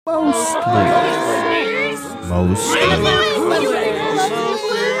Media.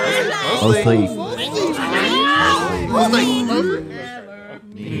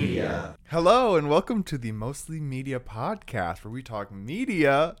 Hello and welcome to the Mostly Media podcast, where we talk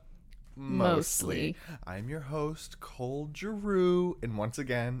media mostly. I'm your host, Cole Giroux, and once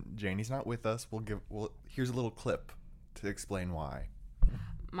again, Janie's not with us. Here's a little clip to explain why.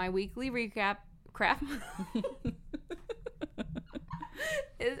 My weekly recap crap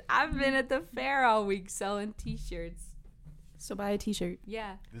is I've been at the fair all week selling t-shirts. So buy a t-shirt.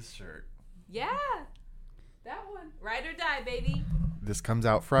 Yeah. This shirt. Yeah. That one. Ride or die, baby. This comes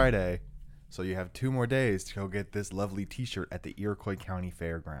out Friday, so you have 2 more days to go get this lovely t-shirt at the Iroquois County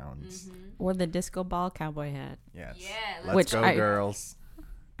Fairgrounds. Mm-hmm. Or the disco ball cowboy hat. Yes. Yeah. Let's go, girls.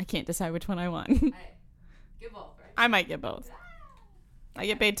 I can't decide which one I want. Get both, right? I might get both. I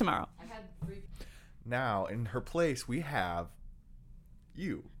get paid tomorrow. I've had 3. Now, in her place, we have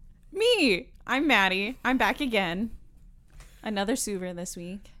you. Me. I'm Maddie. I'm back again. Another Suver this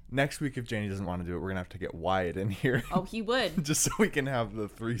week. Next week, if Janie doesn't want to do it, we're going to have to get Wyatt in here. Oh, he would. Just so we can have the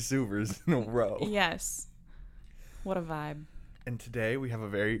 3 Suvers in a row. Yes. What a vibe. And today we have a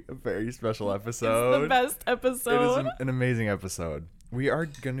very special episode. It's the best episode. It is an amazing episode. We are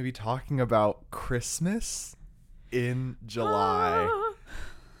going to be talking about Christmas in July.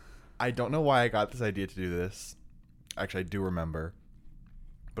 I don't know why I got this idea to do this. Actually, I do remember.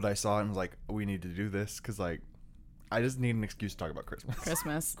 But I saw it and was like, we need to do this because, like, I just need an excuse to talk about Christmas.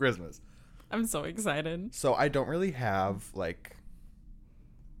 Christmas. I'm so excited. So I don't really have, like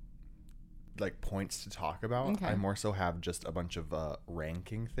points to talk about. Okay. I more so have just a bunch of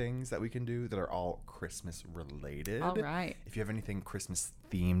ranking things that we can do that are all Christmas related. All right. If you have anything Christmas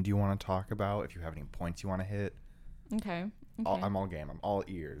themed you want to talk about, if you have any points you want to hit. Okay. I'm all game. I'm all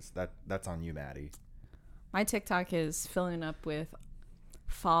ears. That's on you, Maddie. My TikTok is filling up with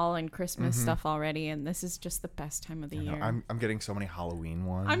fall and Christmas stuff already, and this is just the best time of the year. I'm getting so many Halloween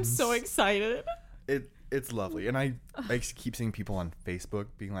ones. I'm so excited. It's lovely. And I keep seeing people on Facebook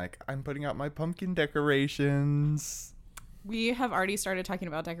being like, I'm putting out my pumpkin decorations. We have already started talking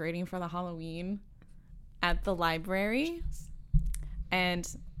about decorating for the Halloween at the library, and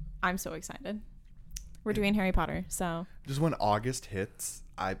I'm so excited. We're doing Harry Potter, so just when August hits,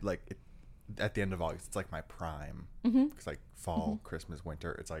 at the end of August, it's like my prime. It's like fall, Christmas,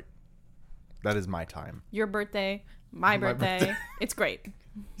 winter. It's like, that is my time. Your birthday, my birthday. It's great.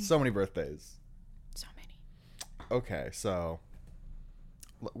 So many birthdays. So many. Okay, so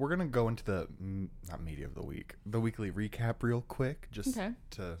we're going to go into the, not media of the week, the weekly recap real quick, just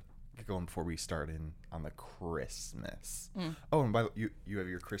to get going before we start in on the Christmas. Oh, and by the way, you have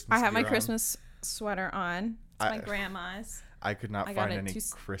your Christmas I have my on? Christmas sweater on. It's my grandma's. I could not find any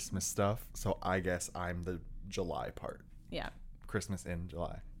Christmas stuff, so I guess I'm the July part. Yeah. Christmas in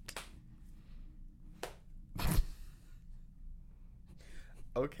July.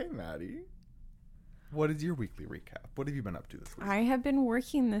 Okay, Maddie. What is your weekly recap? What have you been up to this week? I have been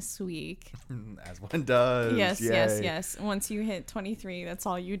working this week. As one does. Yes, Yay. yes. Once you hit 23, that's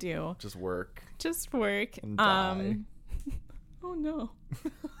all you do. Just work. And die. Oh no.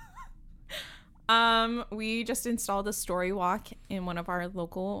 We just installed a story walk in one of our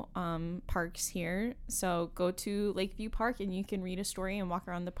local parks here. So go to Lakeview Park and you can read a story and walk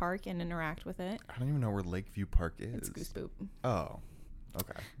around the park and interact with it. I don't even know where Lakeview Park is. It's Goose Poop. Oh,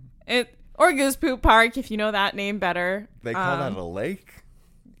 okay. Or Goose Poop Park, if you know that name better. They call that a lake?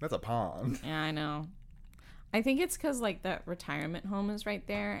 That's a pond. Yeah, I know. I think it's because like the retirement home is right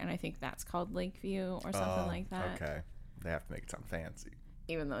there, and I think that's called Lakeview or something like that. Okay. They have to make it sound fancy.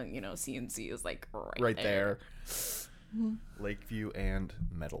 Even though, CNC is like right there. Lakeview and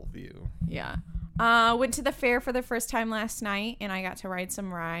Meadowview. Yeah. Went to the fair for the first time last night, and I got to ride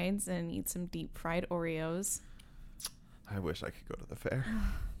some rides and eat some deep fried Oreos. I wish I could go to the fair.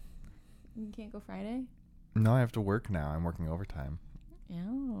 You can't go Friday? No, I have to work now. I'm working overtime.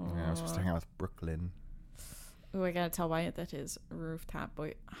 Oh. Yeah, I was supposed to hang out with Brooklyn. Oh, I gotta tell Wyatt that his rooftop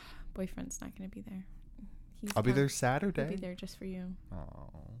boyfriend's not gonna be there. I'll be there Saturday. I'll be there just for you. Oh.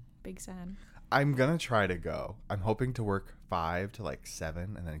 Big sad. I'm gonna try to go. I'm hoping to work 5 to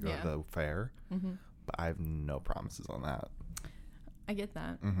 7 and then go to the fair. Mm-hmm. But I have no promises on that. I get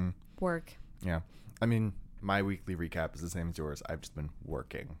that. Mm-hmm. Work. Yeah. I mean, my weekly recap is the same as yours. I've just been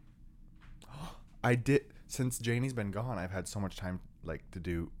working. I did, since Janie's been gone, I've had so much time to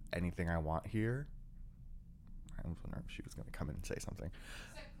do anything I want here. I was wondering if she was going to come in and say something.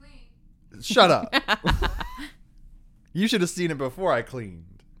 Shut up. You should have seen it before I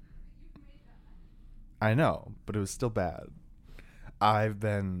cleaned. I know, but it was still bad. I've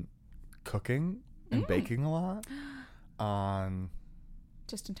been cooking and baking a lot on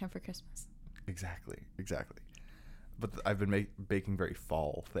Just in time for Christmas. Exactly. But I've been baking very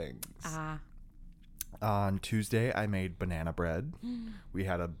fall things. On Tuesday, I made banana bread. We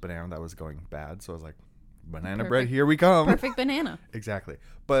had a banana that was going bad, so I was like, banana bread, here we come. Perfect banana. Exactly.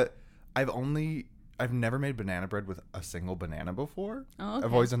 But I've never made banana bread with a single banana before. Oh, okay.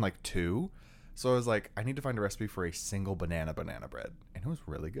 I've always done like 2. So I was like, I need to find a recipe for a single banana bread. And it was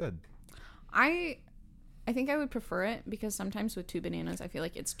really good. I think I would prefer it because sometimes with 2 bananas, I feel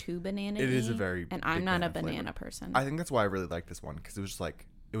like it's too banana-y. It is a very And big I'm not a banana banana flavor. person. I think that's why I really like this one, because it was just like,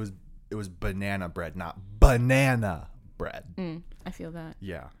 it was banana bread, not banana bread. I feel that.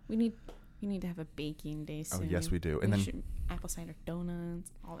 Yeah. We need to have a baking day soon. Oh, yes, we do. And then apple cider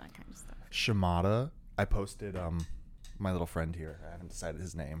donuts, all that kind of stuff. Shimada, I posted, my little friend here, I haven't decided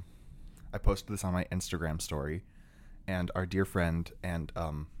his name. I posted this on my Instagram story, and our dear friend and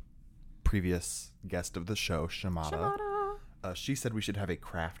previous guest of the show, Shimada, she said we should have a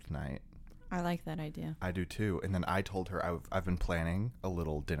craft night. I like that idea. I do too. And then I told her I've been planning a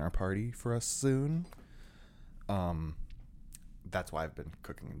little dinner party for us soon. That's why I've been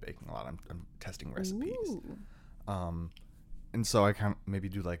cooking and baking a lot. I'm testing recipes. Ooh. And so I can maybe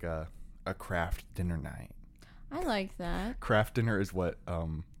do like a craft dinner night. I like that. Craft dinner is what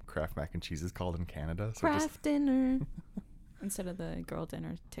Kraft mac and cheese is called in Canada. So Craft dinner. Instead of the girl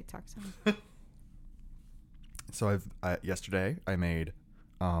dinner TikTok song. So yesterday I made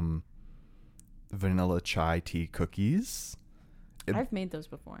vanilla chai tea cookies. I've made those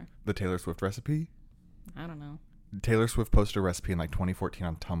before. The Taylor Swift recipe. I don't know. Taylor Swift posted a recipe in like 2014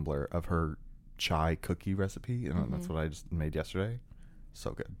 on Tumblr of her chai cookie recipe, and that's what I just made yesterday.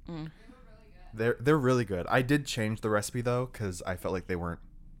 So good. They're really good. I did change the recipe though because I felt like they weren't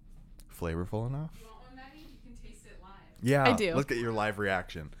flavorful enough. You want one, Maddie? You can taste it live. Yeah, I do. Let's get your live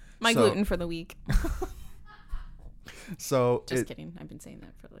reaction. My gluten for the week. So Just kidding. I've been saying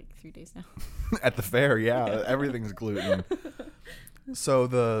that for like 3 days now. At the fair, yeah, everything's gluten. So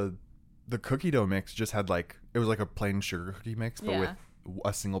the cookie dough mix just had it was like a plain sugar cookie mix, but with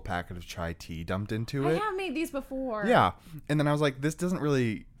a single packet of chai tea dumped into it. I have made these before. Yeah, and then I was like, this doesn't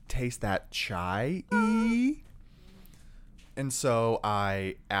really taste that chai-y. And so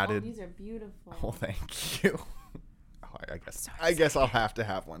I added. Oh, these are beautiful. Oh, thank you. I guess I'll have to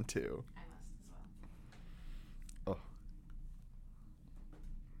have one too. I must as well. Oh.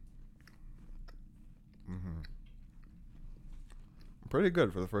 Pretty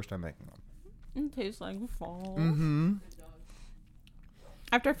good for the first time making them. It tastes like fall. Mm-hmm.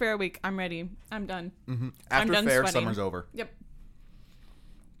 After Fair Week, I'm ready. I'm done. Mm-hmm. I'm After done fair, sweating. summer's over. Yep.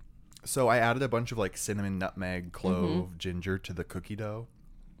 So I added a bunch of cinnamon, nutmeg, clove, ginger to the cookie dough.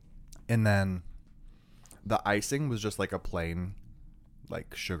 And then the icing was just a plain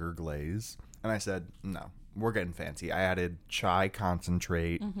sugar glaze. And I said, no, we're getting fancy. I added chai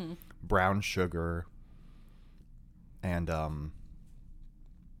concentrate, brown sugar, and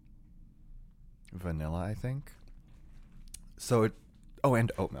vanilla, I think. So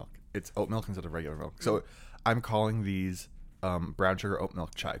and oat milk. It's oat milk instead of regular milk. So I'm calling these brown sugar oat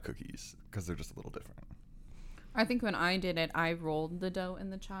milk chai cookies because they're just a little different. I think when I did it, I rolled the dough in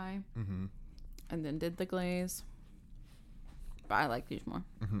the chai and then did the glaze. But I like these more.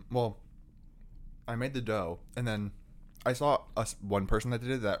 Well, I made the dough and then I saw one person that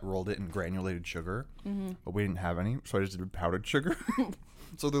did it that rolled it in granulated sugar, but we didn't have any, so I just did powdered sugar.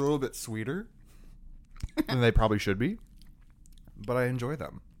 So they're a little bit sweeter than they probably should be, but I enjoy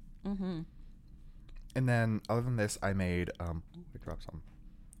them. And then, other than this, I made I dropped some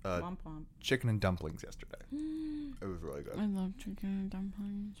Womp womp. chicken and dumplings yesterday. It was really good. I love chicken and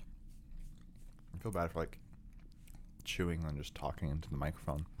dumplings. I feel bad for chewing and just talking into the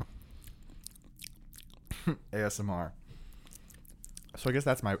microphone. ASMR. So I guess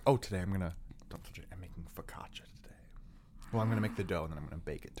that's my. Oh, today I'm making focaccia today. Well, I'm gonna make the dough and then I'm gonna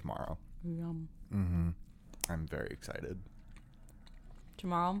bake it tomorrow. Yum. I'm very excited.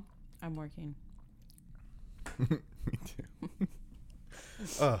 Tomorrow, I'm working. Me too.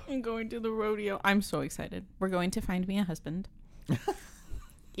 I'm going to the rodeo. I'm so excited. We're going to find me a husband.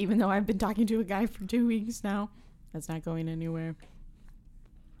 Even though I've been talking to a guy for 2 weeks now. That's not going anywhere.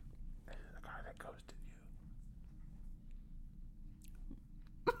 The guy that ghosted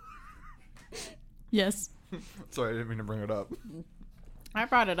you. Yes. Sorry, I didn't mean to bring it up. I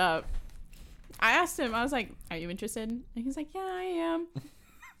brought it up. I asked him, I was like, are you interested? And he's like, yeah, I am.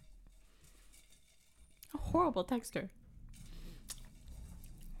 A horrible texter.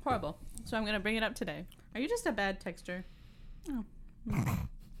 Horrible. So I'm going to bring it up today. Are you just a bad texter? Oh.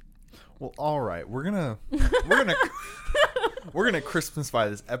 Well, all right. We're gonna Christmasify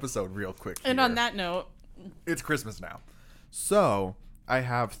this episode real quick. And here. on that note, It's Christmas now. So, I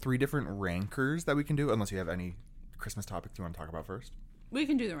have 3 different rankers that we can do, unless you have any Christmas topics you want to talk about first. We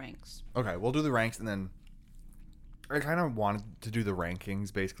can do the ranks. Okay, we'll do the ranks, and then I kind of wanted to do the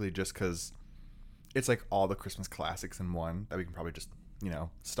rankings basically just because it's like all the Christmas classics in one that we can probably just,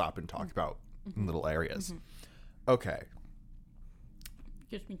 stop and talk about in little areas. Okay.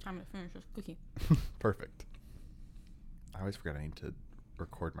 Gives me time to finish this cookie. Perfect. I always forget I need to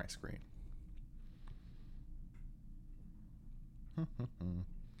record my screen.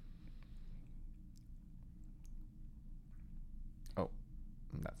 Oh,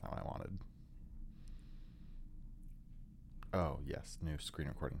 that's not what I wanted. Oh, yes, new screen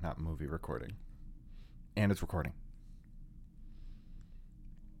recording, not movie recording. And it's recording.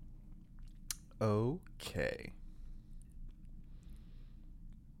 Okay.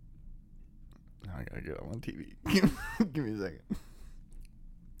 Now I gotta get on TV. Give me a second.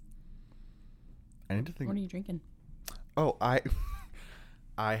 I need to think. What are you drinking? Oh, I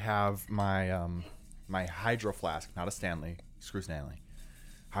have my my hydro flask, not a Stanley. Screw Stanley.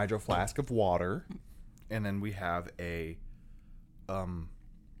 Hydro flask of water, and then we have a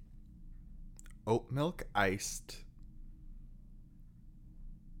oat milk iced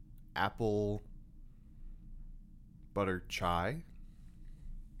apple butter chai.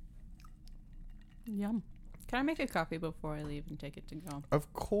 Yum. Can I make a coffee before I leave and take it to go?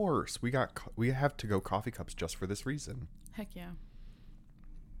 Of course, we have to go coffee cups just for this reason. Heck yeah.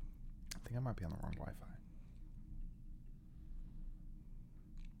 I think I might be on the wrong Wi-Fi.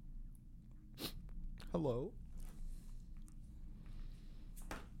 Hello?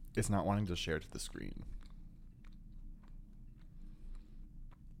 It's not wanting to share to the screen.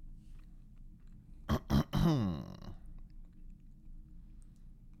 Oh,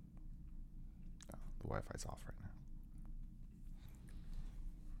 the Wi-Fi's off right now.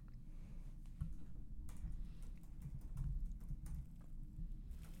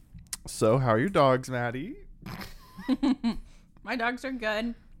 So, how are your dogs, Maddie? My dogs are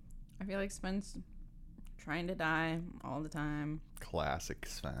good. I feel like Sven's trying to die all the time. Classic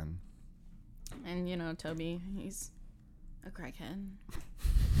Sven. And, Toby, he's a crackhead.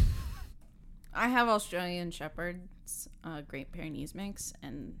 I have Australian Shepherds, Great Pyrenees mix,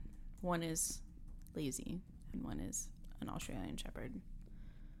 and one is lazy, and one is an Australian Shepherd.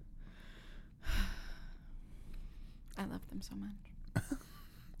 I love them so much.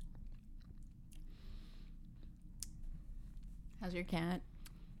 How's your cat?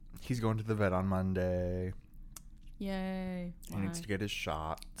 He's going to the vet on Monday. Yay. He needs to get his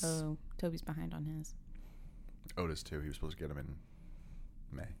shots. Oh, Toby's behind on his. Otis, too. He was supposed to get him in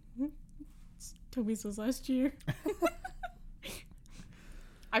May. Toby's was last year.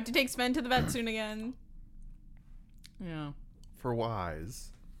 I have to take Sven to the vet soon again. Yeah. For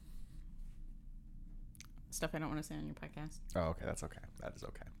Wise. Stuff I don't want to say on your podcast. Oh, okay. That's okay. That is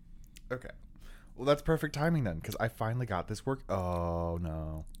okay. Okay. Well, that's perfect timing then, because I finally got this work. Oh,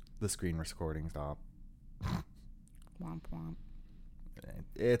 no. The screen recording stopped. Womp womp.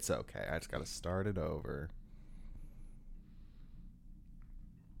 It's okay. I just got to start it over.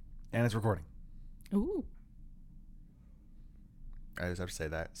 And it's recording. Ooh. I just have to say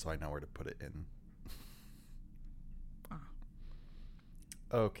that so I know where to put it in.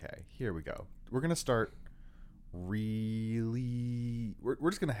 Okay, here we go. We're going to start really... We're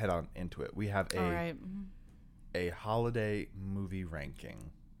just going to head on into it. We have a holiday movie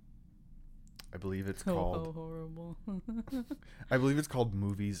ranking. I believe it's called... Oh, horrible. I believe it's called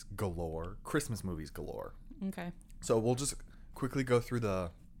Movies Galore. Christmas Movies Galore. Okay. So we'll just quickly go through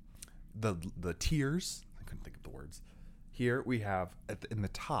the tiers. I couldn't think of the words. Here we have in the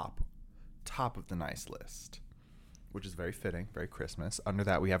top of the nice list, which is very fitting, very Christmas. Under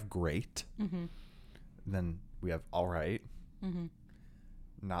that we have great. Mm-hmm. Then we have all right. Mm-hmm.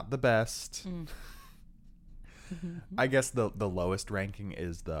 Not the best. Mm. I guess the lowest ranking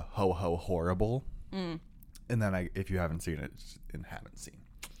is the ho ho horrible. Mm. And then if you haven't seen it and haven't seen.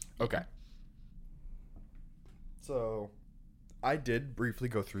 Okay. So I did briefly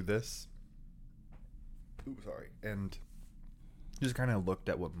go through this. Ooh, sorry. And just kind of looked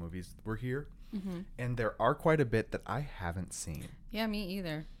at what movies were here. Mm-hmm. And there are quite a bit that I haven't seen. Yeah, me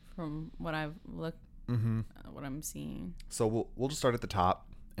either. From what I've looked, what I'm seeing. So we'll just start at the top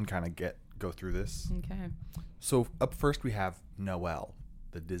and kind of go through this. Okay. So up first we have Noel,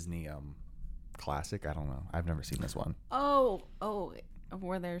 the Disney classic. I don't know. I've never seen this one. Oh,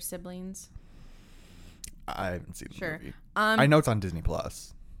 were there siblings? I haven't seen the movie. I know it's on Disney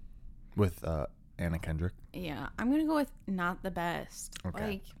Plus with Anna Kendrick. Yeah, I'm gonna go with not the best. Okay.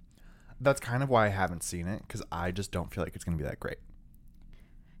 Like, that's kind of why I haven't seen it, because I just don't feel like it's gonna be that great.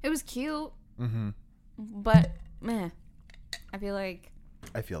 it was cute, Mm-hmm. but meh. I feel like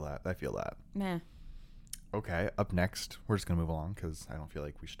I feel that. Meh. Okay, up next, we're just gonna move along because I don't feel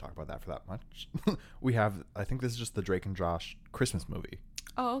like we should talk about that for that much. We have, I think this is just the Drake and Josh Christmas movie.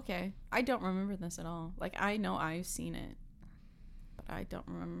 Oh, okay. I don't remember this at all. Like, I know I've seen it, but I don't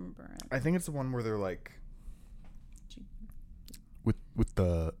remember it. I think it's the one where they're like, with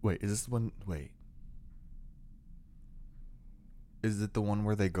the wait, is this one? Wait, is it the one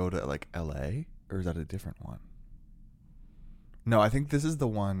where they go to like L.A. or is that a different one? No, I think this is the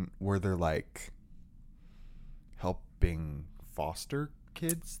one where they're like helping foster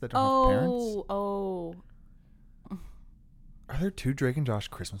kids that don't have parents. Oh. Are there two Drake and Josh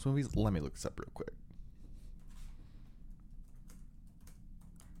Christmas movies? Let me look this up real quick.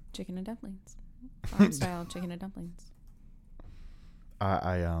 Chicken and dumplings. Farm style chicken and dumplings.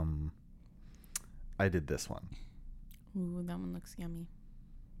 I did this one. Ooh, that one looks yummy.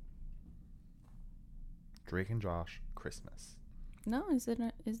 Drake and Josh Christmas. No, is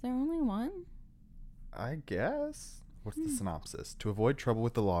there only one? I guess. What's the synopsis? To avoid trouble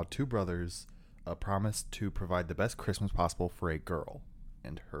with the law, two brothers promise to provide the best Christmas possible for a girl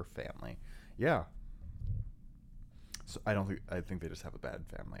and her family. Yeah. So I think they just have a bad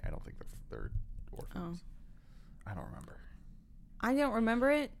family. I don't think they're orphans. Oh. I don't remember. I don't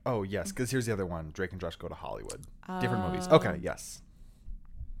remember it. Oh, yes, because here's the other one. Drake and Josh Go to Hollywood. Different movies. Okay, yes.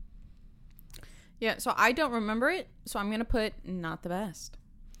 Yeah, so I don't remember it, so I'm going to put not the best.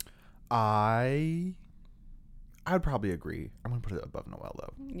 I'd probably agree. I'm going to put it above Noel,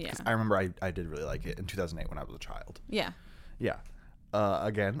 though. Yeah. I remember I did really like it in 2008 when I was a child. Yeah. Yeah.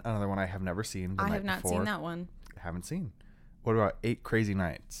 Again, another one I have never seen. I have not seen that one. Haven't seen. What about 8 Crazy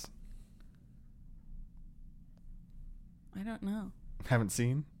Nights? I don't know. Haven't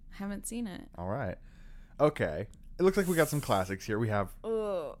seen? Haven't seen it. All right. Okay. It looks like we got some classics here. We have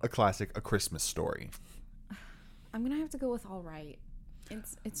a classic, A Christmas Story. I'm going to have to go with All Right.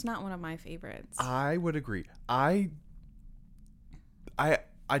 It's not one of my favorites. I would agree. I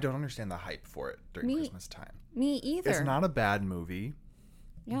don't understand the hype for it during Christmas time. Me either. It's not a bad movie.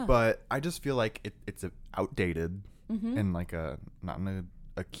 Yeah. But I just feel like it's outdated in like not in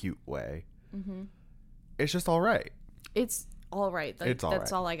a cute way. Mm-hmm. It's just all right. It's all right. Like, it's all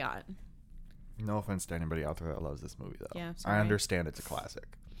that's right. all I got. No offense to anybody out there that loves this movie, though. Yeah, sorry. I understand it's a classic.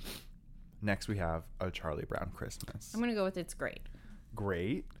 Next, we have A Charlie Brown Christmas. I'm going to go with It's Great.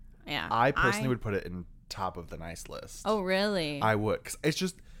 Great. Yeah. I personally would put it in top of the nice list. Oh, really? I would. 'Cause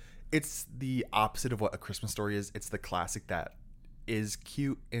it's the opposite of what A Christmas Story is. It's the classic that is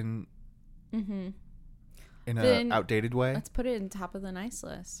cute in an outdated way. Let's put it in top of the nice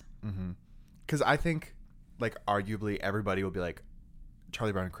list. Because I think, like, arguably everybody will be like,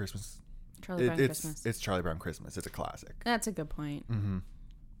 Charlie Brown Christmas. Christmas. It's Charlie Brown Christmas. It's a classic. That's a good point.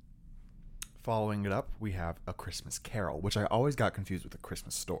 Following it up, we have A Christmas Carol, which I always got confused with A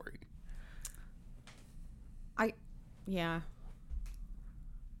Christmas Story. Yeah.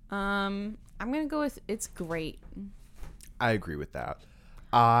 I'm gonna go with It's Great. I agree with that.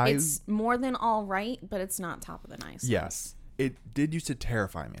 It's more than all right, but it's not top of the nice. Yes. It did used to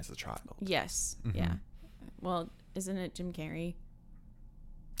terrify me as a child. Yes. Yeah. Well, isn't it Jim Carrey?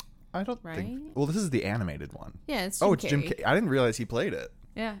 I don't right? think. Well, this is the animated one. Yeah, it's Jim Carrey. It's Jim Carrey. I didn't realize he played it.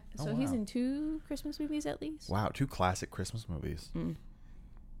 Yeah. So he's wow. in 2 Christmas movies at least. Wow, 2 classic Christmas movies.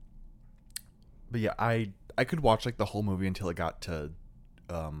 But yeah, I could watch like the whole movie until it got to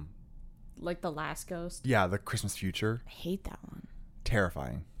like The Last Ghost. Yeah, The Christmas Future. I hate that one.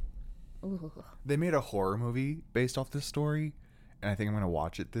 Terrifying. Ooh. They made a horror movie based off this story, and I think I'm going to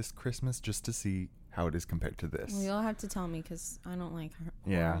watch it this Christmas just to see how it is compared to this. Well, you'll have to tell me because I don't like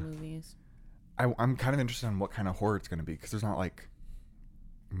horror movies. I'm kind of interested in what kind of horror it's going to be because there's not like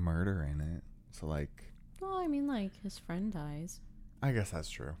murder in it. So like... Well, I mean, like his friend dies. I guess that's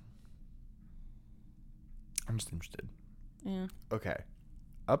true. I'm just interested. Yeah. Okay.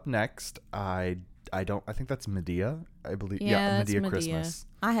 Up next, I think that's Medea. I believe. Yeah, Medea Christmas.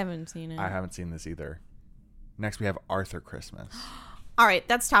 I haven't seen it. I haven't seen this either. Next, we have Arthur Christmas. All right,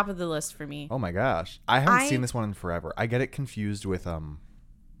 that's top of the list for me. Oh my gosh, I haven't seen this one in forever. I get it confused with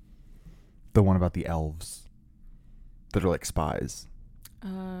the one about the elves that are like spies.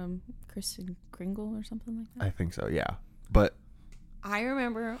 Kristen Kringle or something like that. I think so. Yeah, but I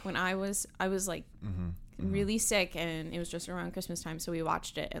remember when I was like really sick, and it was just around Christmas time, so we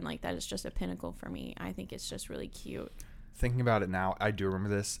watched it, and like that is just a pinnacle for me. I think it's just really cute. Thinking about it now, I do remember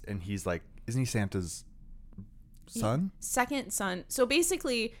this, and he's like, isn't he Santa's son? Second son. So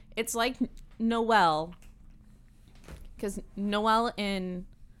basically, it's like Noel, because Noel and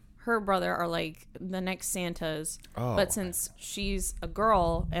her brother are like the next Santas. Oh. But since she's a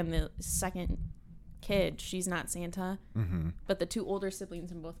girl and the second kid. She's not Santa. Mm-hmm. But the 2 older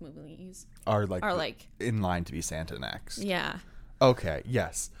siblings in both movies Are like like in line to be Santa next. yeah. Okay.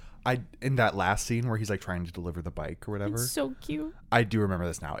 Yes. In that last scene where he's like trying to deliver the bike or whatever. It's so cute. I do remember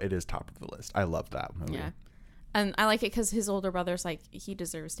this now. It is top of the list. I love that movie. Yeah. And I like it because his older brother's like, he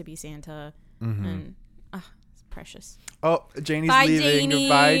deserves to be Santa. Mm-hmm. And it's precious. Oh, Janie's Bye, leaving. Janie.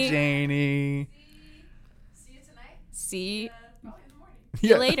 Goodbye, Janie. See you tonight. See Probably in the morning.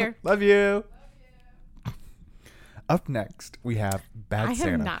 you later. Love you. Up next, we have Bad I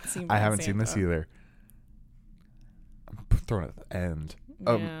Santa. have not seen I Bad haven't seen this Santa. either. I'm throwing it at the end.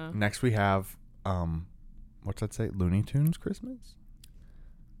 Yeah. Next we have what's that say? Looney Tunes Christmas?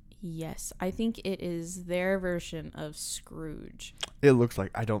 Yes. I think it is their version of Scrooge. It looks like.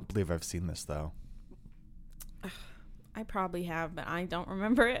 I don't believe I've seen this though. I probably have, but I don't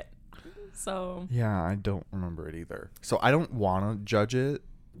remember it. So Yeah, I don't remember it either. So I don't want to judge it,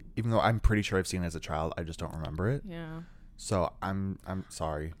 even though I'm pretty sure I've seen it as a child. I just don't remember it. yeah. So I'm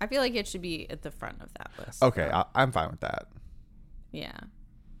sorry. I feel like it should be at the front of that list. Okay, I'm fine with that. Yeah.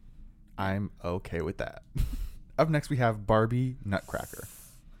 I'm okay with that. Up next, we have Barbie Nutcracker.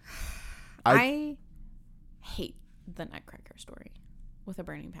 I hate the Nutcracker story with a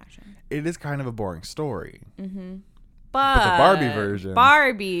burning passion. It is kind of a boring story. Mm-hmm. But the Barbie version.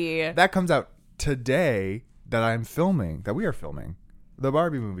 Barbie. That comes out today that we are filming. The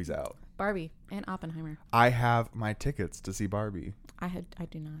Barbie movie's out. Barbie and Oppenheimer. I have my tickets to see Barbie. I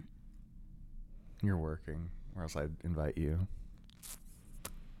do not. You're working, or else I'd invite you.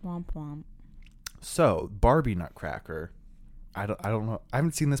 Womp womp. So, Barbie Nutcracker. I don't know. I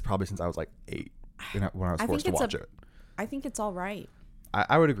haven't seen this probably since I was like 8 when I was forced to watch it. I think it's all right.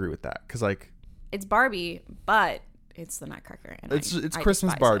 I would agree with that because like It's Barbie, but it's the Nutcracker. And it's I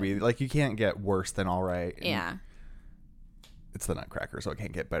Christmas despise Barbie. it. Like you can't get worse than all right. And Yeah. it's the Nutcracker, so it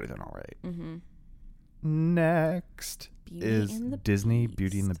can't get better than all right. Mm-hmm. Next Beauty is and the Disney Beast.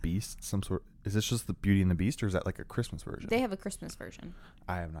 Beauty and the Beast. Some sort. Is this just the Beauty and the Beast, or is that like a Christmas version? They have a Christmas version.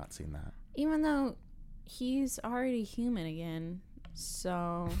 I have not seen that. Even though he's already human again,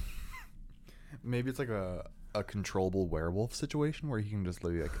 so Maybe it's like a controllable werewolf situation where he can just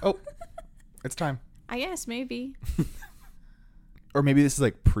be like, oh, it's time. I guess maybe. Or maybe this is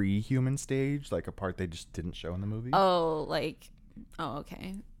like pre-human stage, like a part they just didn't show in the movie. Oh,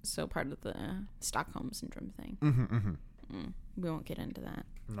 okay. So part of the Stockholm syndrome thing. Mm-hmm, mm-hmm. We won't get into that.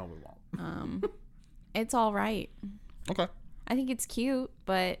 No, we won't. It's all right. Okay. I think it's cute,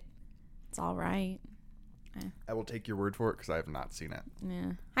 but it's all right. I will take your word for it because I have not seen it.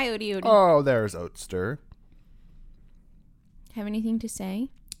 Yeah. Hi, Odie. Oh, there's Oatster. Have anything to say?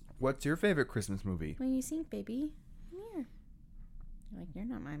 What's your favorite Christmas movie? What do you think, baby? Come here. You're like, you're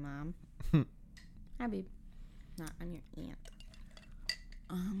not my mom. Hi, babe. No, I'm your aunt.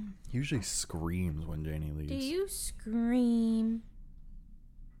 He usually screams when Janie leaves. Do you scream?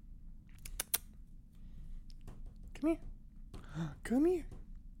 Come here. Come here.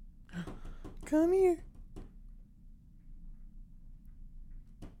 Come here.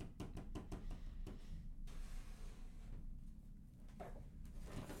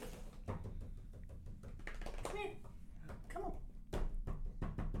 Come here. Come on.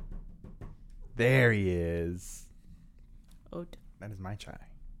 There he is. Oat. That is my chai.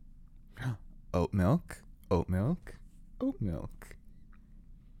 Oat milk. Oat milk. Oat milk.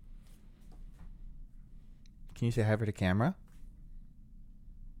 Can you say hi for the camera?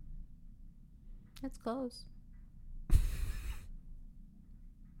 That's close.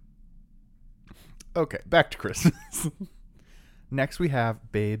 Okay, back to Christmas. Next we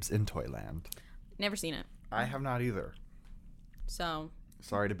have Babes in Toyland. Never seen it. I have not either. So.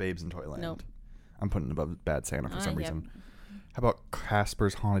 Sorry to Babes in Toyland. Nope. I'm putting it above Bad Santa for some Yep. reason. How about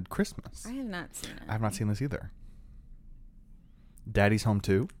Casper's Haunted Christmas? I have not seen it. I have not seen this either. Daddy's Home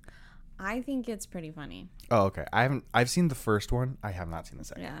 2? I think it's pretty funny. Oh, okay. I've seen the first one. I have not seen the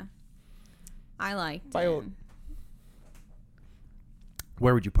second. Yeah. I liked Bio- it.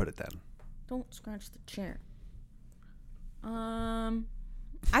 Where would you put it then? Don't scratch the chair.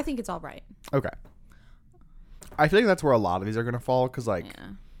 I think it's all right. Okay. I feel like that's where a lot of these are going to fall because, like, Yeah.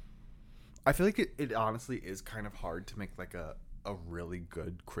 I feel like it honestly is kind of hard to make, like, a really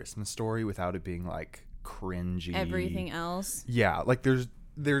good Christmas story without it being, like, cringy. Everything else. Yeah. Like, this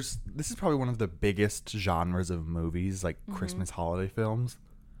is probably one of the biggest genres of movies, like Christmas holiday films.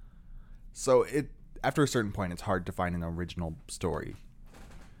 So after a certain point, it's hard to find an original story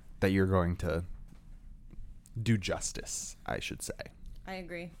that you're going to do justice, I should say. I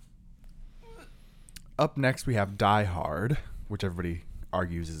agree. Up next, we have Die Hard, which everybody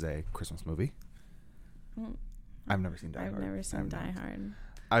argues is a Christmas movie. I've never seen Die Hard. I've never seen I've Die not.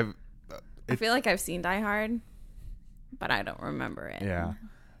 Hard. I feel like I've seen Die Hard, but I don't remember it. Yeah.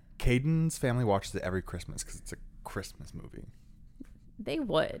 Caden's family watches it every Christmas because it's a Christmas movie. They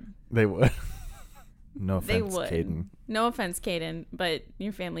would. They would. No They offense, would. Caden. No offense, Caden, but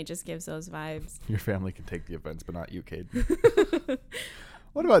your family just gives those vibes. Your family can take the offense, but not you, Caden.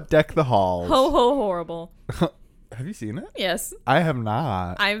 What about Deck the Halls? Ho ho horrible. Have you seen it? Yes, I have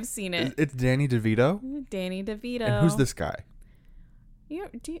not. I've seen it. It's Danny DeVito. Danny DeVito. And who's this guy?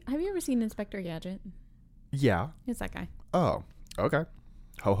 Have you ever seen Inspector Gadget? Yeah. It's that guy. Oh, okay.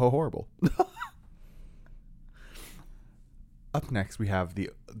 Ho ho horrible. Up next, we have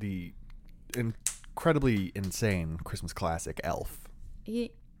the incredibly insane Christmas classic, Elf. You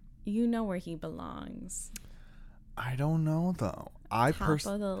know where he belongs. I don't know though. Top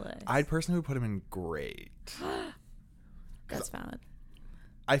of the list. I'd personally put him in great. That's valid.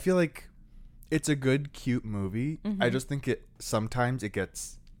 I feel like it's a good, cute movie. Mm-hmm. I just think sometimes it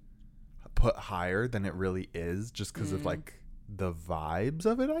gets put higher than it really is, just because of like the vibes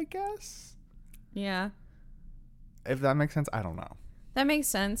of it, I guess. Yeah, If that makes sense, I don't know. that makes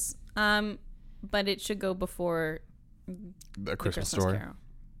sense. But it should go before A Christmas Story. Carol.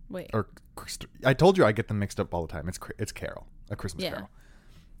 Wait. Or I told you I get them mixed up all the time. It's Carol, A Christmas Carol.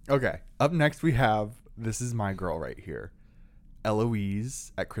 Okay. Up next we have, this is my girl right here,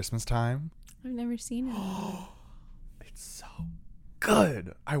 Eloise at Christmas Time. I've never seen it. It's so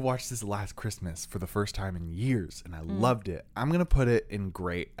good. I watched this last Christmas for the first time in years, and I loved it. I'm gonna put it in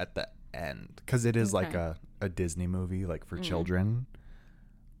great at the end because it is like a Disney movie, like for children,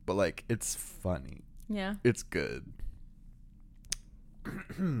 but like it's funny. Yeah. It's good.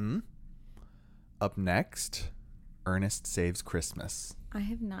 Up next, Ernest Saves Christmas. I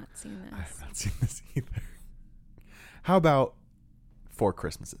have not seen this. I have not seen this either. How about Four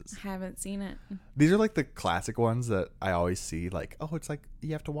Christmases? I haven't seen it. These are like the classic ones that I always see. Like, oh, it's like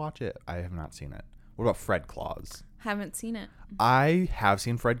you have to watch it. I have not seen it. What about Fred Claus? Haven't seen it. I have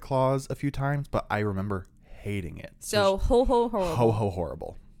seen Fred Claus a few times, but I remember hating it. So ho ho horrible. Ho ho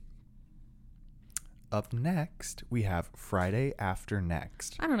horrible. Up next, we have Friday After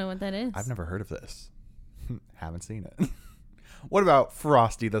Next. I don't know what that is. I've never heard of this. Haven't seen it. What about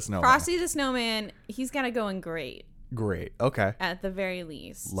Frosty the Snowman? Frosty the Snowman. He's got to go in great Great. Okay. at the very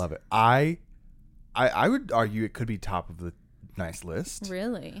least. Love it. I would argue it could be top of the nice list.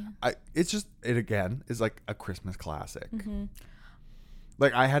 Really? It's just, it again is like a Christmas classic. Mm-hmm.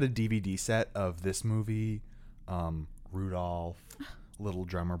 Like I had a DVD set of this movie, Rudolph, Little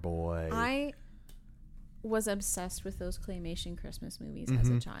Drummer Boy. I was obsessed with those claymation Christmas movies as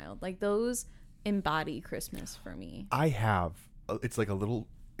a child. Like those embody Christmas for me. I have, it's like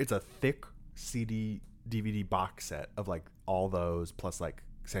it's a thick CD DVD box set of like all those, plus like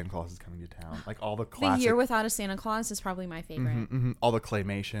Santa Claus is Coming to Town, like all the classic. The Year Without a Santa Claus is probably my favorite. All the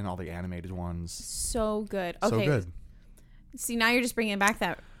claymation, all the animated ones. So good. So Okay. good. See, now you're just bringing back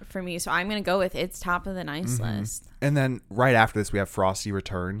that for me. So I'm going to go with it's top of the nice list. And then right after this, we have Frosty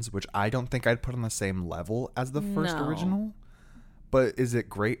Returns, which I don't think I'd put on the same level as the first No. original. But is it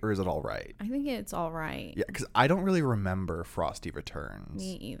great or is it all right? I think it's all right. Yeah, because I don't really remember Frosty Returns.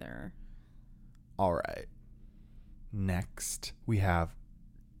 Me either. All right. Next, we have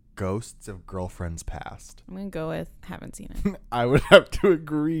Ghosts of Girlfriends Past. I'm going to go with haven't seen it. I would have to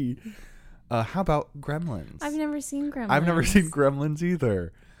agree. How about Gremlins? I've never seen Gremlins. I've never seen Gremlins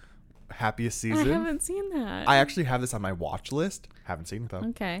either. Happiest Season. I haven't seen that. I actually have this on my watch list. Haven't seen it though.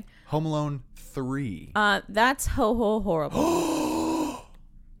 Okay. Home Alone 3. That's ho ho horrible.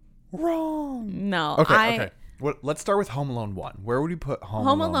 Wrong. No. Okay. Let's start with Home Alone 1. Where would we put Home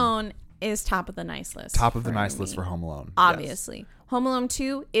Alone? Home Alone is top of the nice list. Top of the for nice me. list for Home Alone. Obviously. Yes. Home Alone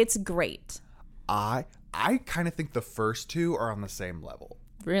 2, it's great. I kind of think the first two are on the same level.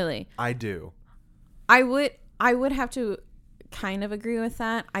 Really. I do. I would have to kind of agree with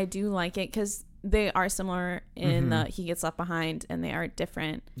that. I do like it because they are similar in the he gets left behind and they are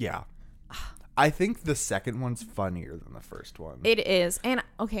different. Yeah. I think the second one's funnier than the first one. It is. And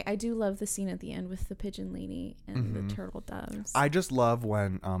okay, I do love the scene at the end with the pigeon lady and the turtle doves. I just love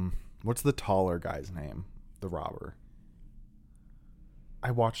when what's the taller guy's name? The robber. I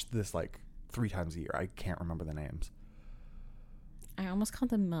watched this like 3 times a year. I can't remember the names. I almost called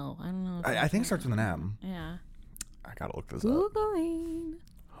them Mo. I don't know. If I think it starts with an M. Yeah. I gotta look this up. Googling.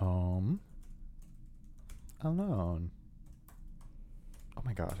 Home Alone. Oh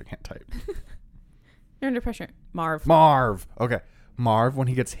my gosh, I can't type. You're under pressure. Marv. Marv. Okay. Marv, when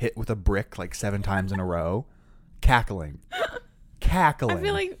he gets hit with a brick like 7 times in a row, cackling. Cackling. I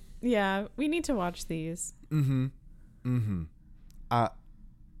feel like, yeah, we need to watch these.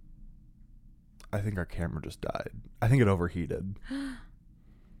 I think our camera just died. I think it overheated.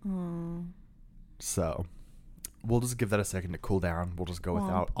 Oh. So we'll just give that a second to cool down. We'll just go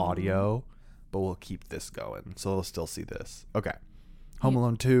without audio, but we'll keep this going. So they'll still see this. Okay. Home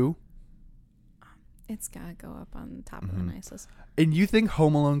Alone 2. It's gotta go up on top of the nice list. And you think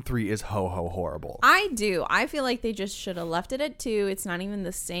Home Alone 3 is ho-ho horrible? I do. I feel like they just should have left it at 2. It's not even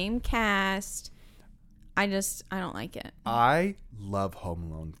the same cast. I don't like it. I love Home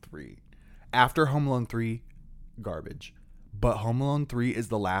Alone 3. After Home Alone 3, garbage. But Home Alone 3 is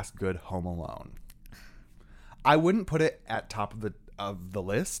the last good Home Alone. I wouldn't put it at top of the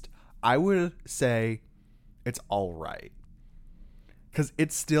list. I would say it's all right. Because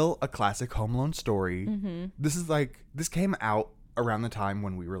it's still a classic Home Alone story. Mm-hmm. This came out around the time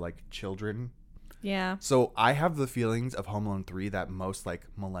when we were like children. Yeah. So I have the feelings of Home Alone 3 that most like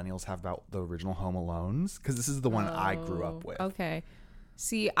millennials have about the original Home Alones. Because this is the one I grew up with. Okay.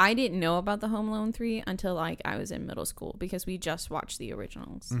 See, I didn't know about the Home Alone 3 until like I was in middle school because we just watched the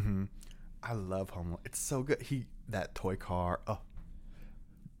originals. Mm-hmm. I love Home Alone. It's so good. That toy car. Oh,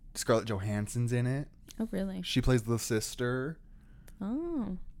 Scarlett Johansson's in it. Oh, really? She plays the sister.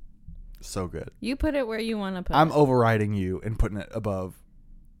 Oh. So good. You put it where you want to put I'm it. overriding you and putting it above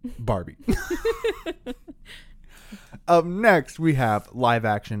Barbie. Up next, we have live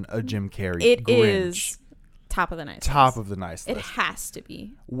action, a Jim Carrey It Grinch. is top of the nice Top list. of the nice It list. has to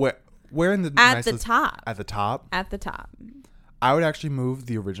be. Where in the At nice the list? top. At the top? At the top. I would actually move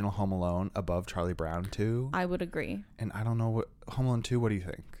the original Home Alone above Charlie Brown 2. I would agree. And I don't know what Home Alone 2, what do you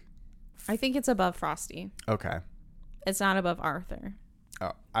think? I think it's above Frosty. Okay. It's not above Arthur.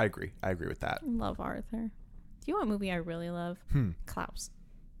 Oh, I agree. I agree with that. I love Arthur. Do you know what movie I really love? Klaus.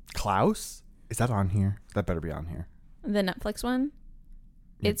 Klaus? Is that on here? That better be on here. The Netflix one.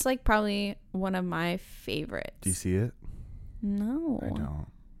 It's like probably one of my favorites. Do you see it? No. I don't.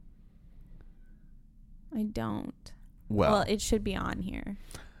 I don't. Well, Well, it should be on here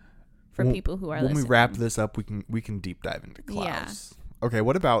for people who are when listening. we wrap this up, we can deep dive into Klaus. Yeah. Okay,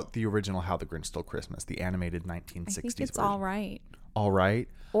 what about the original How the Grinch Stole Christmas, the animated 1960s I think it's version? all right. All right?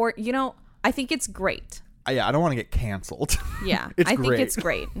 Or, I think it's great. Yeah, I don't want to get canceled. Yeah. It's I great. think it's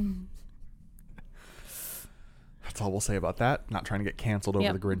great. That's all we'll say about that. Not trying to get canceled over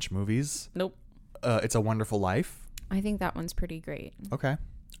Yep. the Grinch movies. Nope. It's a Wonderful Life. I think that one's pretty great. Okay.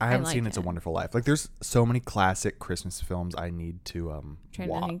 I haven't like seen It's a it. Wonderful Life. Like, there's so many classic Christmas films I need to Trying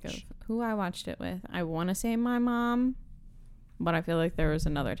watch. to think of who I watched it with. I want to say my mom, but I feel like there was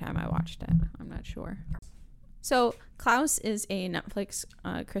another time I watched it. I'm not sure. So Klaus is a Netflix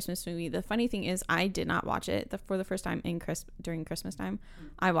Christmas movie. The funny thing is, I did not watch it for the first time during Christmas time.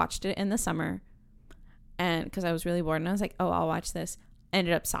 I watched it in the summer, and because I was really bored, and I was like, "Oh, I'll watch this."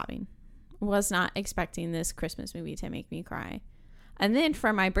 Ended up sobbing. Was not expecting this Christmas movie to make me cry. And then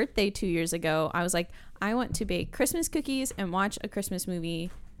for my birthday 2 years ago, I was like, I want to bake Christmas cookies and watch a Christmas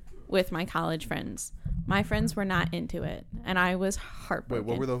movie with my college friends. My friends were not into it, and I was heartbroken. Wait,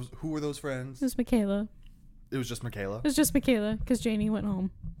 what were those? Who were those friends? It was Michaela. It was just Michaela? It was just Michaela because Janie went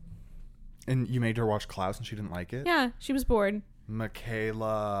home. And you made her watch Klaus and she didn't like it? Yeah, she was bored.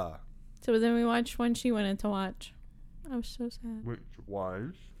 Michaela. So then we watched one she wanted to watch. I was so sad. Which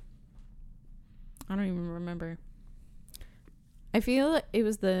was? I don't even remember. I feel like it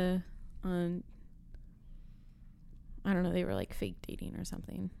was the I don't know, they were like fake dating or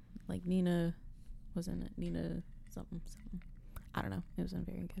something. Like Nina, wasn't it? Nina something. I don't know. It wasn't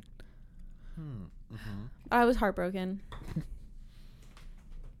very good. Mm-hmm. I was heartbroken.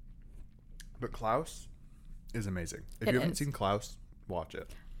 But Klaus is amazing. If It you haven't is. seen Klaus, watch it.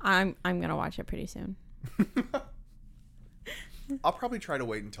 I'm gonna watch it pretty soon. I'll probably try to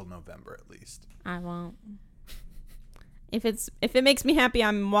wait until November at least. I won't. If it makes me happy,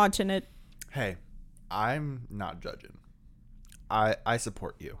 I'm watching it. Hey, I'm not judging. I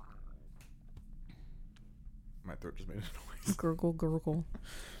support you. My throat just made a noise. Gurgle, gurgle.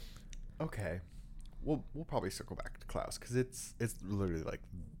 Okay. We'll probably circle back to Klaus because it's literally like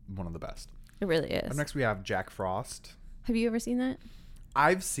one of the best. It really is. Up next we have Jack Frost. Have you ever seen that?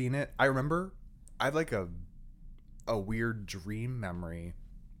 I've seen it. I remember I had like a weird dream memory.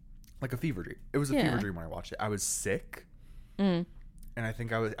 Like a fever dream. It was a fever dream when I watched it. I was sick. Mm. And I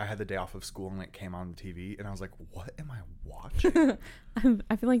think I had the day off of school and it came on the TV and I was like, what am I watching?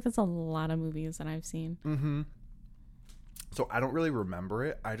 I feel like that's a lot of movies that I've seen. Mm-hmm. So I don't really remember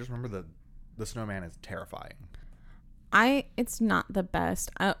it. I just remember the snowman is terrifying. It's not the best.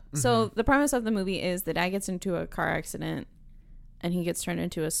 So the premise of the movie is the dad gets into a car accident and he gets turned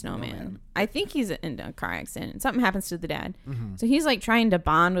into a snowman. I think he's in a car accident. Something happens to the dad. Mm-hmm. So he's like trying to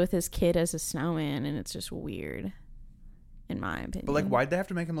bond with his kid as a snowman, and it's just weird, in my opinion. But like, why'd they have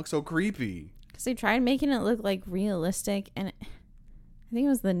to make him look so creepy? Because they tried making it look like realistic, and I think it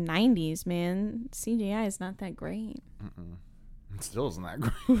was the 90s, man. CGI is not that great. It still isn't that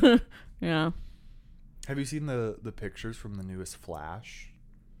great. Yeah. Have you seen the pictures from the newest Flash?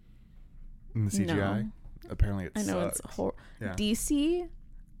 In the CGI? No. Apparently it I know sucks. it's horrible. Yeah. DC,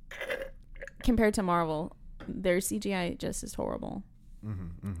 compared to Marvel, their CGI just is horrible.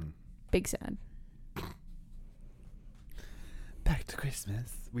 Big sad. Back to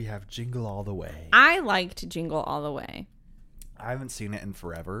Christmas. We have Jingle All the Way. I liked Jingle All the Way. I haven't seen it in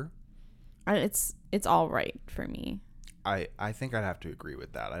forever. It's all right for me. I think I'd have to agree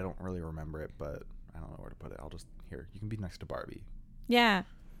with that. I don't really remember it, but I don't know where to put it. I'll just, here, you can be next to Barbie. Yeah.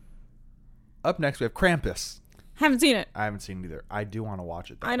 Up next, we have Krampus. Haven't seen it. I haven't seen it either. I do want to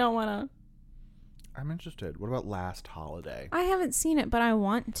watch it, though. I don't want to. I'm interested. What about Last Holiday? I haven't seen it, but I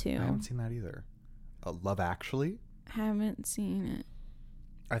want to. I haven't seen that either. Love Actually? Haven't seen it.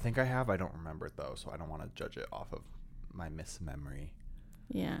 I think I have. I don't remember it, though, so I don't want to judge it off of my mismemory.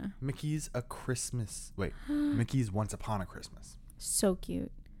 Yeah. Mickey's Once Upon a Christmas. So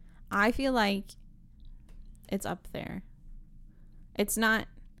cute. I feel like it's up there. It's not.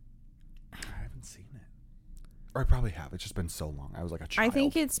 I haven't seen it. Or I probably have. It's just been so long. I was like a child. I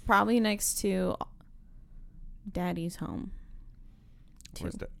think it's probably next to Daddy's Home.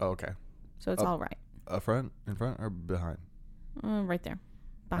 Where's oh, okay. So it's all right. In front, or behind? Right there.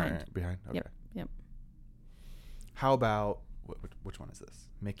 Behind. Right, behind? Okay. Yep. How about, which one is this?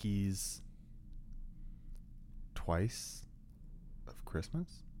 Mickey's Twice of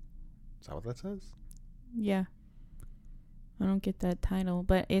Christmas? Is that what that says? Yeah. I don't get that title,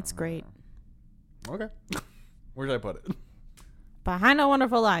 but it's great. Okay. Where did I put it? Behind a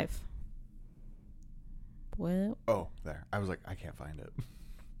Wonderful Life. Well. Oh, there. I was like, I can't find it.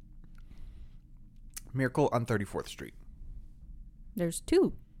 Miracle on 34th Street. There's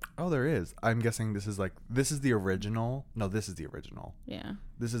two. Oh, there is. I'm guessing this is the original. No, this is the original. Yeah.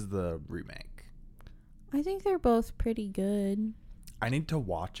 This is the remake. I think they're both pretty good. I need to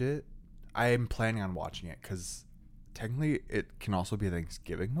watch it. I am planning on watching it because technically it can also be a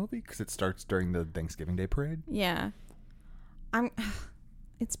Thanksgiving movie because it starts during the Thanksgiving Day parade. Yeah.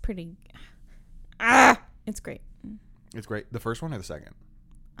 It's pretty. It's great. It's great. The first one or the second?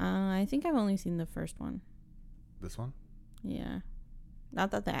 I think I've only seen the first one. This one? Yeah.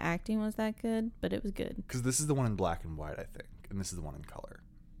 Not that the acting was that good, but it was good. Because this is the one in black and white, I think. And this is the one in color.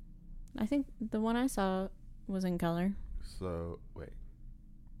 I think the one I saw was in color. So, wait.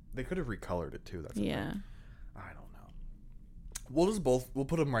 They could have recolored it too. That's yeah. I don't know. We'll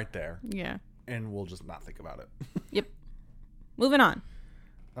put them right there. Yeah. And we'll just not think about it. Yep. Moving on.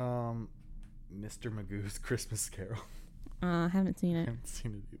 Mr. Magoo's Christmas Carol. Haven't seen it. I haven't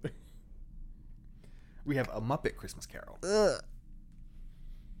seen it either. We have A Muppet Christmas Carol. Ugh.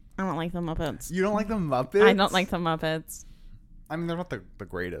 I don't like the Muppets. You don't like the Muppets? I don't like the Muppets. I mean, they're not the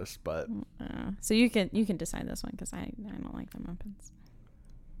greatest, but So you can decide this one because I don't like the Muppets.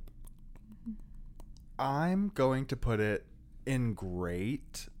 I'm going to put it in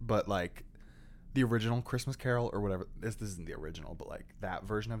great, but like the original Christmas Carol or whatever. This isn't the original, but like that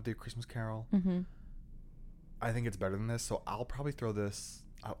version of the Christmas Carol. Mm-hmm. I think it's better than this, so I'll probably throw this.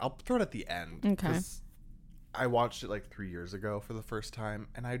 I'll throw it at the end. Okay. I watched it like 3 years ago for the first time,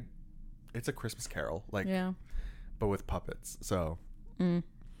 and it's a Christmas Carol, like, yeah, but with puppets. So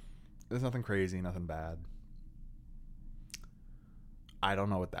there's nothing crazy, nothing bad. I don't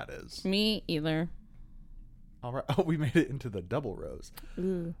know what that is. Me either. All right. Oh, we made it into the double rose.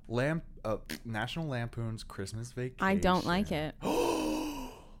 Ooh. National Lampoon's Christmas Vacation. I don't like it.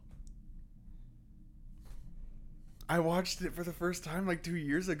 I watched it for the first time like 2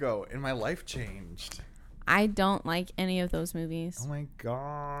 years ago, and my life changed. I don't like any of those movies. Oh my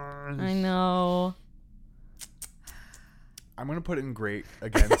gosh. I know. I'm going to put it in great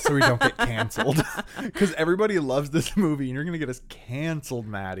again so we don't get canceled. Because everybody loves this movie, and you're going to get us canceled,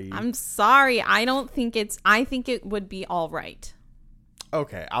 Maddie. I'm sorry. I think it would be all right.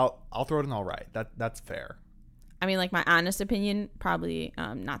 Okay, I'll throw it in all right. That's fair. I mean, like, my honest opinion, probably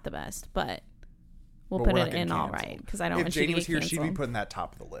not the best, but we'll put it in all right because I don't want you to get canceled. If Janie was here, she'd be putting that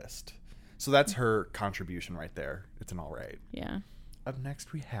top of the list. So that's her contribution right there. It's an all right. Yeah. Up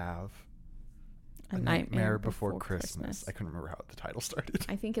next, we have A Nightmare Before Christmas. I couldn't remember how the title started.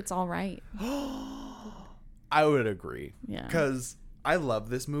 I think it's all right. I would agree. Yeah. Because I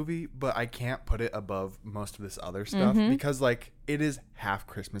love this movie, but I can't put it above most of this other stuff because, like, it is half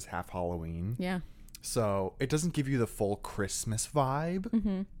Christmas, half Halloween. Yeah. So it doesn't give you the full Christmas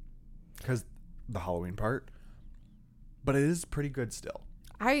vibe because the Halloween part, but it is pretty good still.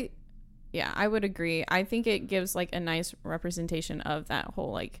 I would agree. I think it gives like a nice representation of that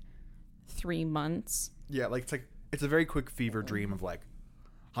whole like 3 months. Yeah, like it's a very quick fever dream of like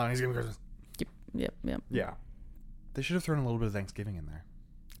Holidays, Christmas. Yep. Yeah. They should have thrown a little bit of Thanksgiving in there.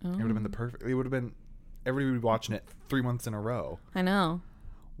 Oh. It would have been the perfect. It would have been. Everybody would be watching it 3 months in a row. I know.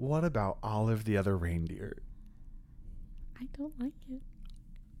 What about Olive the Other Reindeer? I don't like it.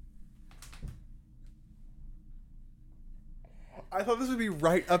 I thought this would be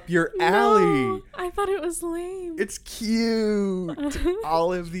right up your alley. No, I thought it was lame. It's cute.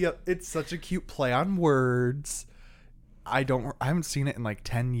 Olive the. It's such a cute play on words. I haven't seen it in like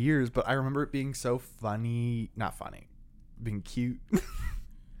 10 years, but I remember it being so funny. Not funny. Being cute.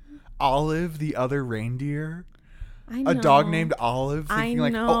 Olive the Other Reindeer. I know. A dog named Olive thinking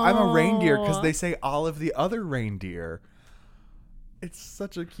like, oh, I'm a reindeer because they say Olive the Other Reindeer. It's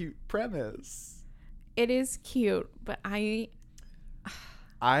such a cute premise. It is cute, but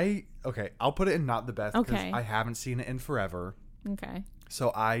okay, I'll put it in not the best because Okay. I haven't seen it in forever. Okay.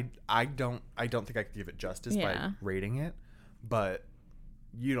 So I don't think I could give it justice by rating it, but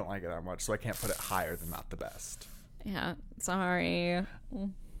you don't like it that much, so I can't put it higher than not the best. Yeah, sorry.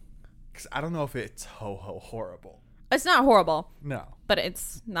 Because I don't know if it's horrible. It's not horrible, No. but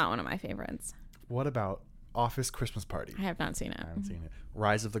it's not one of my favorites. What about Office Christmas Party? I have not seen it. I haven't seen it.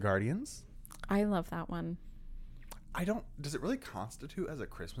 Rise of the Guardians? I love that one. Does it really constitute as a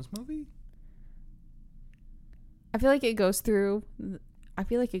Christmas movie? I feel like it goes through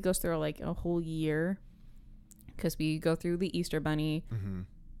like a whole year because we go through the Easter Bunny. Mm-hmm.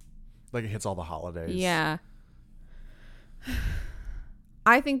 Like it hits all the holidays. Yeah.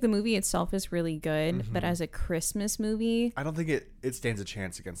 I think the movie itself is really good, Mm-hmm. but as a Christmas movie, I don't think it stands a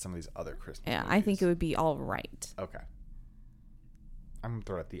chance against some of these other Christmas movies. I think it would be all right. Okay. I'm going to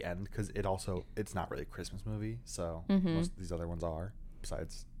throw it at the end because it's not really a Christmas movie. So most of these other ones are,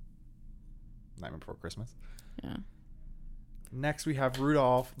 besides Nightmare Before Christmas. Yeah. Next, we have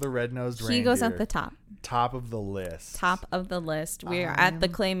Rudolph the Red-Nosed Reindeer. He goes at the top. Top of the list. Top of the list. We are at the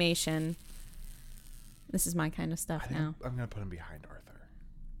claymation. This is my kind of stuff now. I'm going to put him behind Arthur.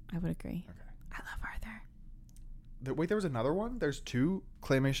 I would agree. Okay. I love Arthur. Wait, there was another one? There's 2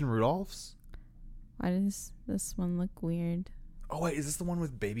 claymation Rudolphs? Why does this one look weird? Oh, wait, is this the one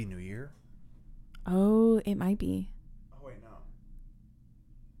with Baby New Year? Oh, it might be. Oh, wait, no.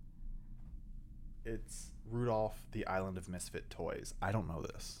 It's Rudolph, the Island of Misfit Toys. I don't know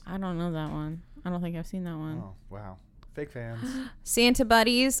this. I don't know that one. I don't think I've seen that one. Oh, wow. Fake fans. Santa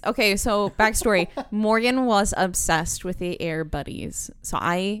Buddies. Okay, so backstory. Morgan was obsessed with the Air Buddies. So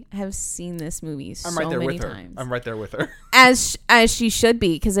I have seen this movie so many times. I'm right there with her. As she should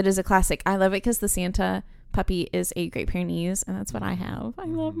be, because it is a classic. I love it because the Santa puppy is a Great Pyrenees, and that's what I have. I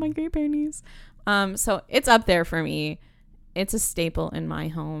love my Great Pyrenees. So it's up there for me. It's a staple in my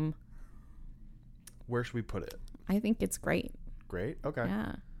home. Where should we put it? I think it's great. Great. Okay.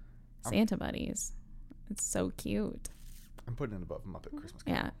 Yeah. Santa Buddies. It's so cute. I'm putting it above Muppet Christmas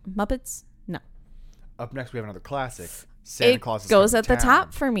Carol. Yeah. Muppets? No. Up next, we have another classic. Santa Claus is goes Coming at to the Town.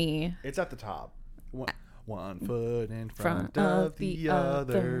 top for me. It's at the top. One foot in front of the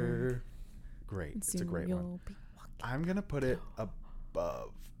other. Great. It's a great one. I'm going to put it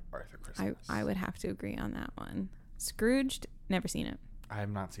above Arthur Christmas. I would have to agree on that one. Scrooged, never seen it. I have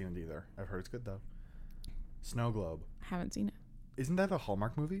not seen it either. I've heard it's good, though. Snow Globe. Haven't seen it. Isn't that a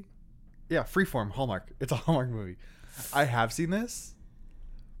Hallmark movie? Yeah, Freeform, Hallmark. It's a Hallmark movie. I have seen this.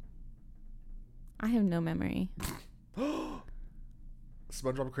 I have no memory.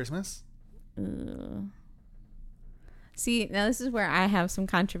 SpongeBob Christmas? See, now this is where I have some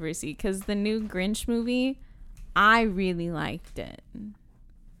controversy because the new Grinch movie, I really liked it.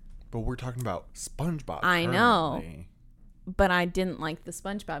 But we're talking about SpongeBob. I know. currently. But I didn't like the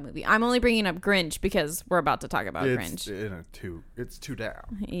SpongeBob movie. I'm only bringing up Grinch because we're about to talk about It's Grinch. It's 2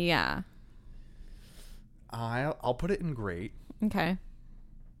 down. Yeah. I'll put it in great Okay.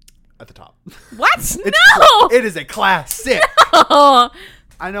 at the top. What? No! It is a classic. Oh,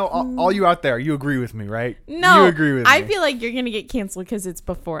 I know all you out there, you agree with me, right? no. You agree with me. I feel like you're going to get canceled because it's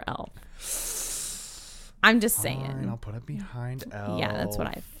before Elf. I'm just saying. Fine, I'll put it behind Elf. Yeah, that's what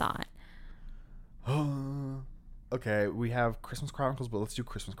I thought. Okay, we have Christmas Chronicles, but let's do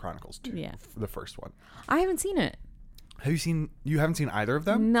Christmas Chronicles too. Yeah. The first one. I haven't seen it. You haven't seen either of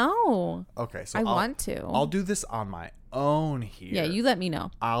them? No. Okay, so I want to. I'll do this on my own here. Yeah, you let me know.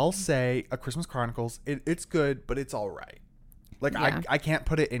 I'll say A Christmas Chronicles. It's good, but it's all right. Like Yeah. I can't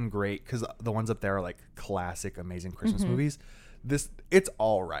put it in great because the ones up there are like classic, amazing Christmas Mm-hmm. movies. It's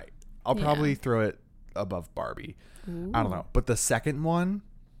all right. I'll probably throw it above Barbie. Ooh. I don't know, but the second one,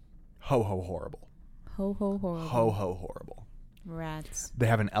 ho horrible. Ho horrible. Ho horrible. Rats. They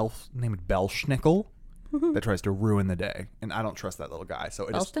have an elf named Belschnickel that tries to ruin the day, and I don't trust that little guy. So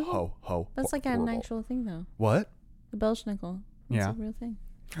it is Belschnickel? ho. That's like horrible. an actual thing though. What? The Belschnickel. It's Yeah. a real thing.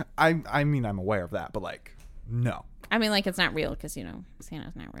 I mean, I'm aware of that, but like, no. I mean, like, it's not real because,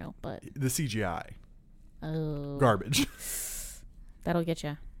 Santa's not real, but. The CGI. Oh. Garbage. That'll get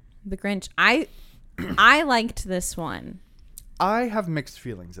you. The Grinch. I liked this one. I have mixed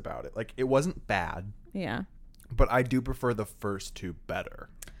feelings about it. Like, it wasn't bad. Yeah. But I do prefer the first two better.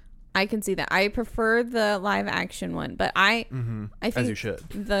 I can see that. I prefer the live action one, but I think as you should.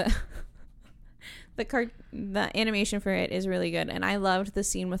 The animation for it is really good, and I loved the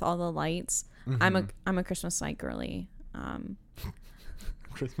scene with all the lights. I'm a Christmas light girly.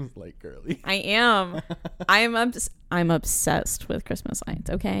 Christmas light girly. I am. I'm obsessed with Christmas lights.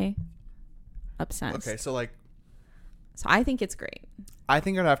 Okay. Obsessed. Okay, so like. So I think it's great. I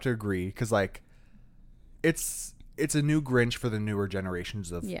think I'd have to agree because like, it's a new Grinch for the newer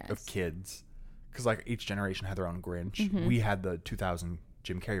generations of kids, because like each generation had their own Grinch. We had the 2000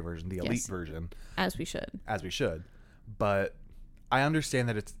 Jim Carrey version, the elite version, as we should. But I understand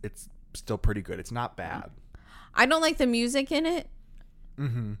that it's still pretty good. It's not bad. I don't like the music in it.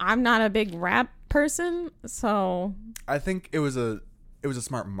 I'm not a big rap person, so I think it was a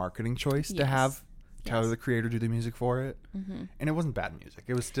smart marketing choice to have Tyler the Creator do the music for it, and it wasn't bad music.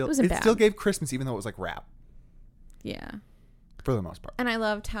 It still gave Christmas, even though it was like rap. Yeah, for the most part. And I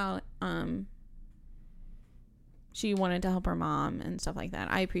loved how she wanted to help her mom and stuff like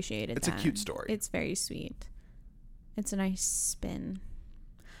that. I appreciated that. It's a cute story. It's very sweet. It's a nice spin.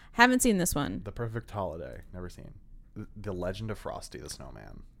 Haven't seen this one. The Perfect Holiday. Never seen. The Legend of Frosty the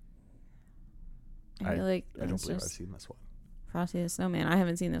Snowman. I don't believe I've seen this one. Frosty the Snowman. I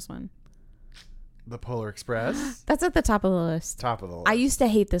haven't seen this one. The Polar Express. That's at the top of the list. Top of the list. I used to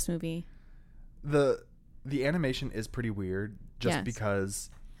hate this movie. The animation is pretty weird just because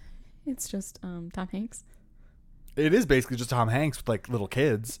it's just Tom Hanks. It is basically just Tom Hanks with like little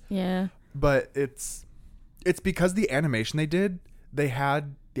kids. Yeah. But it's because the animation they did, they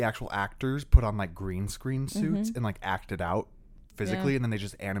had the actual actors put on like green screen suits and like acted out physically, and then they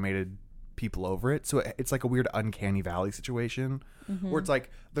just animated people over it. So it's like a weird uncanny valley situation where it's like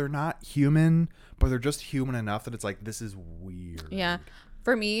they're not human, but they're just human enough that it's like, this is weird. Yeah.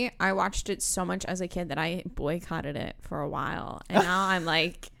 For me, I watched it so much as a kid that I boycotted it for a while. And now I'm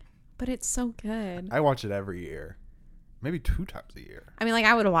like, but it's so good. I watch it every year. Maybe 2 times a year. I mean, like,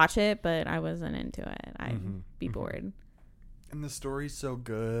 I would watch it, but I wasn't into it. I'd be bored. And the story's so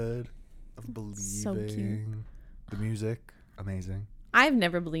good. Of believing. So cute. The music, amazing. I've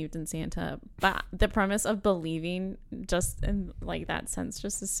never believed in Santa, but the premise of believing just in like that sense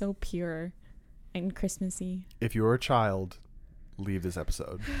just is so pure and Christmassy. If you're a child, leave this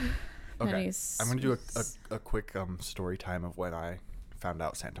episode. Okay. Nice. I'm going to do a quick story time of when I found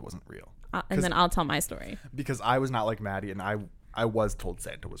out Santa wasn't real. And then I'll tell my story. Because I was not like Maddie, and I was told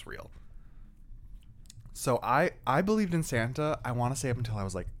Santa was real. So I believed in Santa, I want to say up until I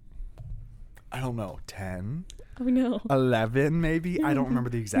was like, I don't know, 10? Oh, no. 11, maybe? I don't remember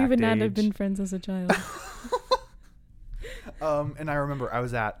the exact age. We would not have been friends as a child. And I remember I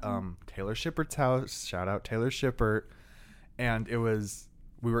was at Taylor Shippert's house. Shout out Taylor Shippert. And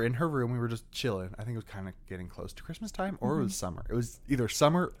we were in her room. We were just chilling. I think it was kind of getting close to Christmas time, or it was summer. It was either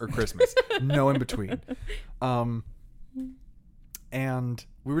summer or Christmas. No in between. And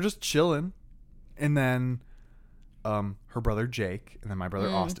we were just chilling. And then her brother Jake and then my brother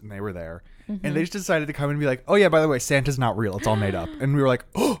Austin, they were there. And they just decided to come and be like, oh yeah, by the way, Santa's not real. It's all made up. And we were like,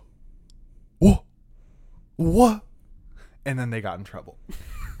 oh, what? And then they got in trouble.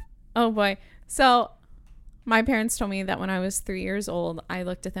 Oh boy. So my parents told me that when I was 3 years old, I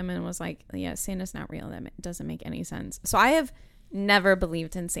looked at them and was like, yeah, Santa's not real. That doesn't make any sense. So I have never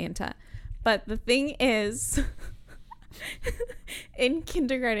believed in Santa. But the thing is, in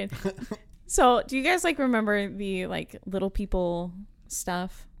kindergarten, so do you guys like remember the like little people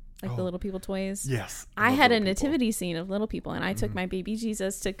stuff? Like the little people toys? Yes. I had a nativity scene of little people, and I took my baby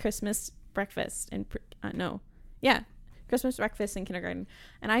Jesus to Christmas breakfast and Christmas breakfast in kindergarten.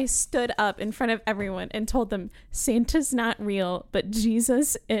 And I stood up in front of everyone and told them, Santa's not real, but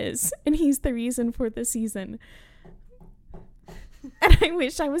Jesus is. And he's the reason for the season. And I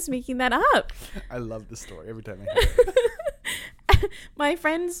wish I was making that up. I love the story every time I hear it. My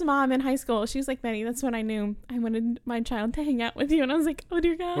friend's mom in high school, she was like, Betty, that's when I knew I wanted my child to hang out with you. And I was like, oh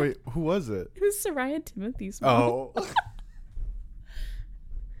dear God. Wait, who was it? It was Soraya Timothy's mom.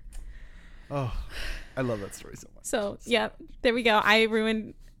 Oh, I love that story so much. So, yeah, there we go. I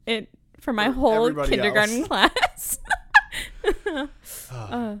ruined it for my whole kindergarten class.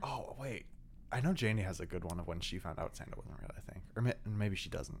 Oh, wait. I know Janie has a good one of when she found out Santa wasn't real, I think. Or maybe she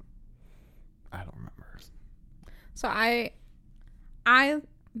doesn't. I don't remember. So I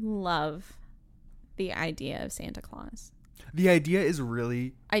love the idea of Santa Claus. The idea is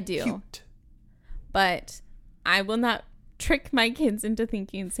really I do. cute. But I will not trick my kids into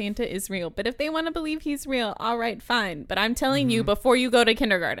thinking Santa is real. But if they want to believe he's real, all right, fine. But I'm telling you before you go to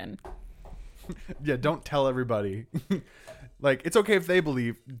kindergarten. Yeah, don't tell everybody. Like, it's okay if they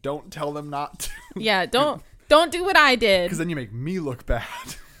believe. Don't tell them not to. Yeah, don't do what I did. Because then you make me look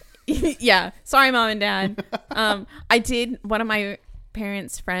bad. Yeah, sorry, Mom and Dad. I did. One of my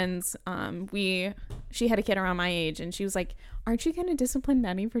parents' friends. She had a kid around my age, and she was like, "Aren't you going to discipline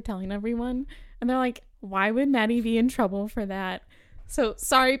Maddie for telling everyone?" And they're like, "Why would Maddie be in trouble for that?" So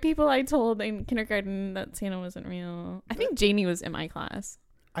sorry, people I told in kindergarten that Santa wasn't real. I think Janie was in my class.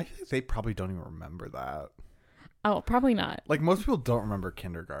 I think they probably don't even remember that. Oh, probably not. Like, most people don't remember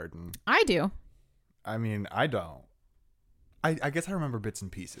kindergarten. I do. I mean, I don't. I guess I remember bits and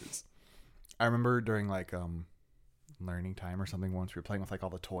pieces. I remember during, like, learning time or something once we were playing with, like, all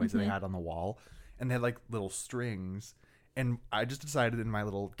the toys that they had on the wall. And they had, like, little strings. And I just decided in my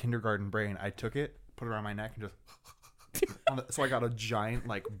little kindergarten brain, I took it, put it around my neck, and just... so I got a giant,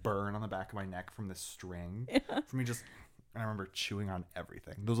 like, burn on the back of my neck from this string. Yeah. From me just... I remember chewing on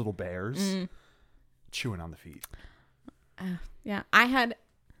everything. Those little bears chewing on the feet. Yeah, I had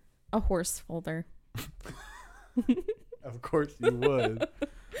a horse folder. Of course you would.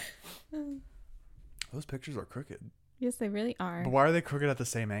 Those pictures are crooked. Yes, they really are. But why are they crooked at the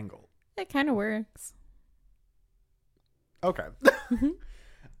same angle? It kind of works. Okay.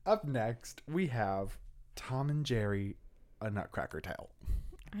 Up next, we have Tom and Jerry, A Nutcracker Tale.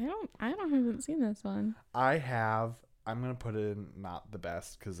 I haven't seen this one. I'm going to put it in not the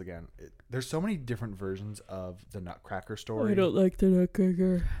best because, again, there's so many different versions of the Nutcracker story. I don't like the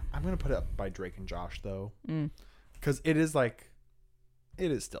Nutcracker. I'm going to put it up by Drake and Josh, though. Because it is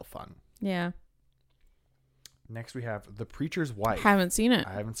still fun. Yeah. Next, we have The Preacher's Wife. Haven't seen it.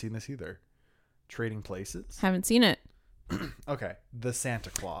 I haven't seen this either. Trading Places. Haven't seen it. Okay. The Santa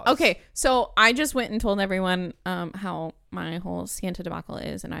Claus. Okay, so I just went and told everyone how my whole Santa debacle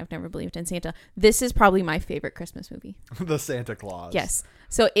is, and I've never believed in Santa. This is probably my favorite Christmas movie. The Santa Claus. Yes.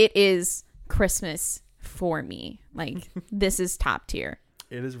 So it is Christmas for me. Like, this is top tier.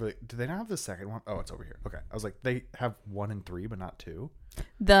 It is really... Do they not have the second one? Oh, it's over here. Okay. I was like, they have 1 and 3, but not 2.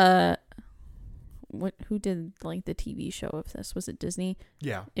 Who did, like, the TV show of this? Was it Disney?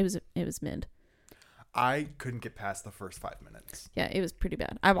 Yeah. It was mid. I couldn't get past the first 5 minutes. Yeah, it was pretty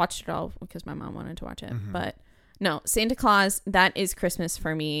bad. I watched it all because my mom wanted to watch it. But no, Santa Claus, that is Christmas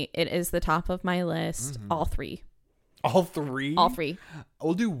for me. It is the top of my list. All 3. All 3? All 3.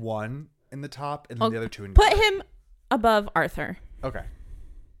 We'll do 1 in the top and then the other 2 in Put him above Arthur. Okay.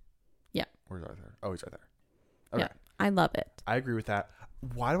 Yeah. Where's Arthur? Oh, he's right there. Okay. Yeah, I love it. I agree with that.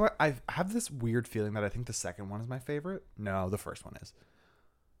 Why do I have this weird feeling that I think the second one is my favorite? No, the first one is.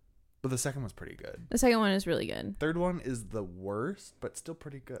 But the second one's pretty good. The second one is really good. Third one is the worst, but still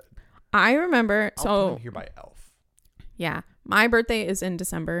pretty good. I remember. I'll put him here by Elf. Yeah, my birthday is in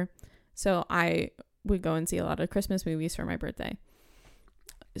December, so I would go and see a lot of Christmas movies for my birthday.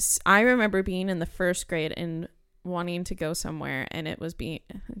 I remember being in the first grade and wanting to go somewhere, and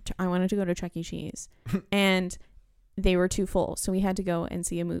I wanted to go to Chuck E. Cheese, and they were too full, so we had to go and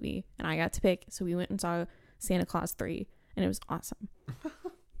see a movie, and I got to pick, so we went and saw Santa Claus 3, and it was awesome.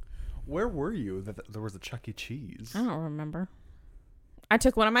 Where were you that there was a Chuck E. Cheese? I don't remember. I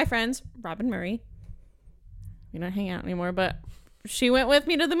took one of my friends, Robin Murray. We don't hang out anymore, but she went with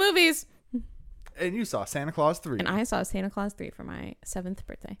me to the movies. And you saw Santa Claus 3. And I saw Santa Claus 3 for my 7th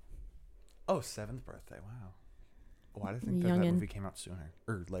birthday. Oh, 7th birthday. Wow. Why did I think that movie came out sooner?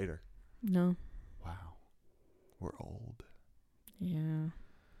 Or later? No. Wow. We're old. Yeah.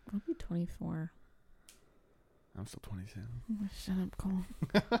 I'll be 24. I'm still 22. Oh, shut up, Cole.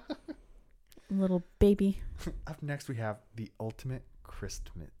 Little baby. Up next, we have The Ultimate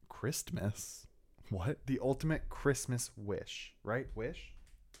Christmas. What? The Ultimate Christmas Wish. Right? Wish?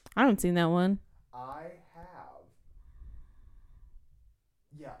 I haven't seen that one. I have.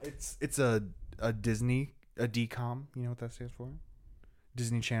 Yeah, it's a Disney, a DCOM. You know what that stands for?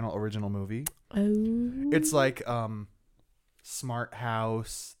 Disney Channel original movie. Oh. It's like Smart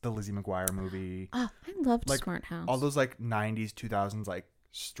House, the Lizzie McGuire movie. Oh, I loved like, Smart House. All those like 90s, 2000s like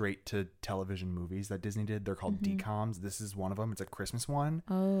straight to television movies that Disney did. They're called DCOMs. This is one of them. It's a Christmas one.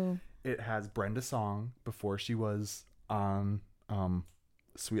 Oh. It has Brenda Song before she was on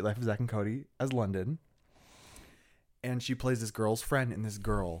Sweet Life of Zack and Cody as London. And she plays this girl's friend, and this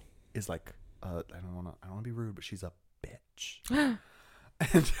girl is like I don't want to be rude, but she's a bitch.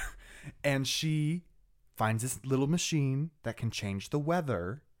 and she finds this little machine that can change the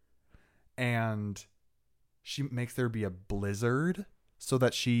weather, and she makes there be a blizzard so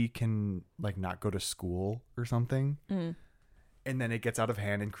that she can like not go to school or something. Mm. And then it gets out of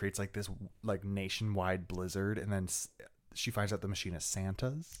hand and creates like this like nationwide blizzard. And then she finds out the machine is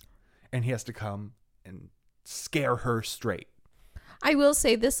Santa's, and he has to come and scare her straight. I will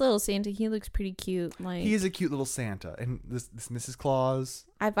say this little Santa, he looks pretty cute. Like, He is a cute little Santa, and this Mrs. Claus,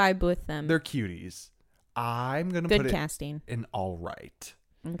 I vibe with them. they're cuties. I'm gonna Good put casting. it in all right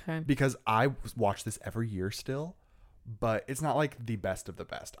Okay. because I watch this every year still, but it's not like the best of the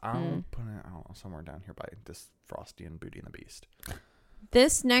best. I'll put it, I don't know, somewhere down here by this Frosty and Beauty and the Beast.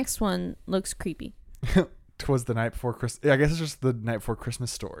 This next one looks creepy. 'Twas the night before Christmas. Yeah, I guess it's just the night before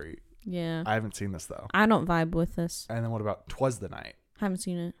Christmas story. Yeah. I haven't seen this though. I don't vibe with this. And then what about 'Twas the Night? Haven't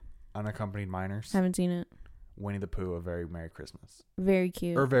seen it. Unaccompanied Minors. Haven't seen it. Winnie the Pooh, A Very Merry Christmas. Very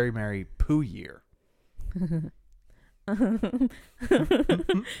cute. Or Very Merry Pooh Year. If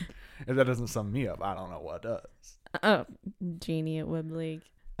that doesn't sum me up, I don't know what does. Oh, Genie at Web League.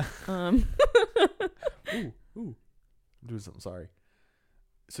 Ooh. I'm doing something, sorry.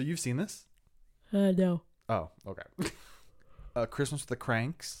 So you've seen this? No. Oh, okay. Christmas with the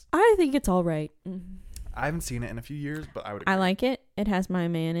Cranks. I think it's all right. I haven't seen it in a few years, but I would agree. I like it. It has my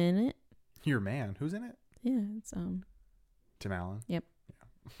man in it. Your man. Who's in it? Yeah, it's Tim Allen.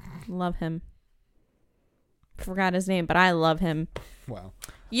 love him. Forgot his name, but I love him. Wow.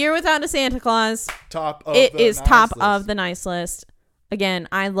 Year Without a Santa Claus. Top of It the is nice top list. of the nice list. Again,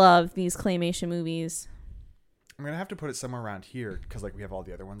 I love these claymation movies. I'm going to have to put it somewhere around here because like we have all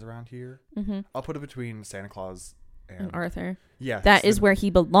the other ones around here. Mm-hmm. I'll put it between Santa Claus And Arthur. Yeah. That is where he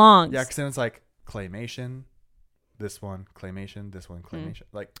belongs. Yeah, because then it's like claymation, this one, claymation, this one, claymation.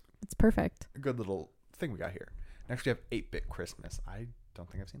 Like, it's perfect. a good little thing we got here. Next, we have 8-Bit Christmas. I don't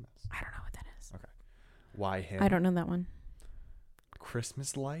think I've seen this. I don't know what that is. Okay. Why him? I don't know that one.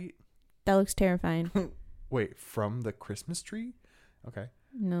 Christmas light? That looks terrifying. Wait, from the Christmas tree? Okay.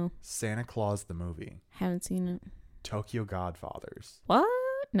 No. Santa Claus the movie. Haven't seen it. Tokyo Godfathers. What?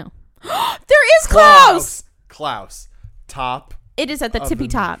 No. There is Klaus! Klaus. Top. It is at the of tippy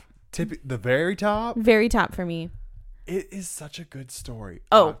top. The very top? Very top for me. It is such a good story.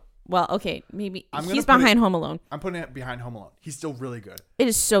 Oh, well, okay. Maybe I'm gonna he's put behind Home Alone. I'm putting it behind Home Alone. He's still really good. It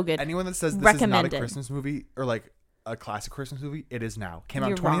is so good. Anyone that says this is not a Recommended. Christmas movie or like a classic Christmas movie, it is now. Came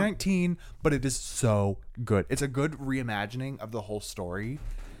out in You're wrong. 2019, but it is so good. It's a good reimagining of the whole story.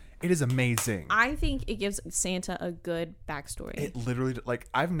 It is amazing. I think it gives Santa a good backstory. It literally, like,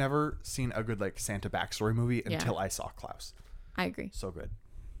 I've never seen a good like Santa backstory movie Yeah. until I saw Klaus. I agree. So good.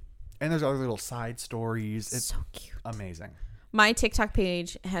 And there's other little side stories. It's so cute. amazing. My TikTok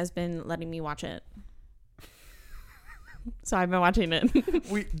page has been letting me watch it. So I've been watching it.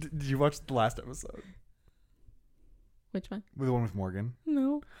 Did you watch the last episode? Which one? The one with Morgan?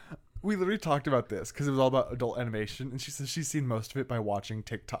 No. We literally talked about this because it was all about adult animation, and she says she's seen most of it by watching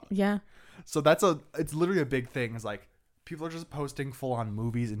TikTok. Yeah. So it's literally a big thing. It's like people are just posting full on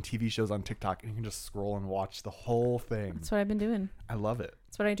movies and TV shows on TikTok, and you can just scroll and watch the whole thing. That's what I've been doing. I love it.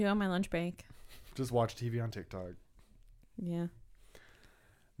 That's what I do on my lunch break. Just watch TV on TikTok. Yeah.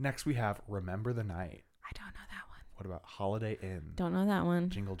 Next, we have Remember the Night. I don't know that one. What about Holiday Inn? Don't know that one.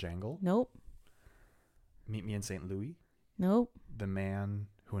 Jingle Jangle? Nope. Meet Me in St. Louis? Nope. The Man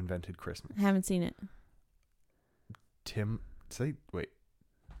Who Invented Christmas. Haven't seen it. Tim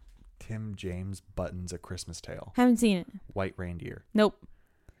James Buttons A Christmas Tale. Haven't seen it. White Reindeer. Nope.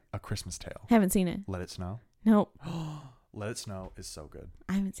 A Christmas Tale. Haven't seen it. Let It Snow. Nope. Let It Snow is so good.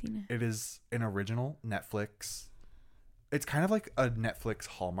 I haven't seen it. It is an original Netflix. It's kind of like a Netflix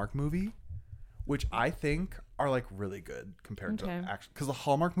Hallmark movie, which I think are like really good compared to actually, because the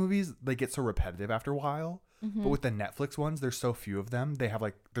Hallmark movies, they get so repetitive after a while. Mm-hmm. But with the Netflix ones, there's so few of them. They have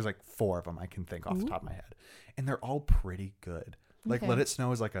there's like 4 of them I can think off the top of my head. And they're all pretty good. Like Let It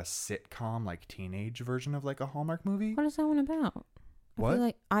Snow is like a sitcom, like teenage version of like a Hallmark movie. What is that one about? I What? feel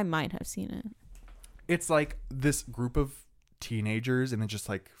like I might have seen it. It's like this group of teenagers and it just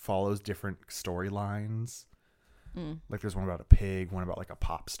like follows different storylines. Like there's one about a pig, one about like a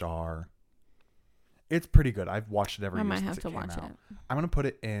pop star. It's pretty good. I've watched it every year since it came out. I'm going to put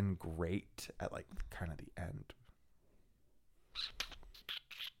it in great at like kind of the end.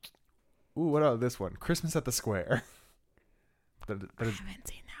 Ooh, what about this one? Christmas at the Square. I haven't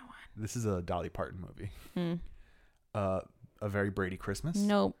seen that one. This is a Dolly Parton movie. A Very Brady Christmas.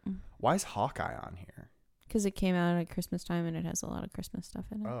 Nope. Why is Hawkeye on here? Because it came out at Christmas time and it has a lot of Christmas stuff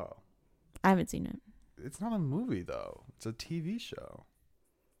in it. Oh. I haven't seen it. It's not a movie, though. It's a TV show.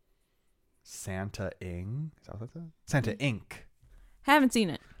 Santa Inc. Is that what that said? Santa Inc. Haven't seen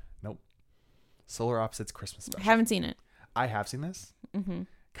it. Nope. Solar Opposites Christmas Special. Haven't seen it. I have seen this. Mm-hmm.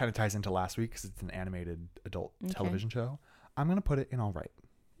 Kind of ties into last week because it's an animated adult television show. I'm going to put it in all right.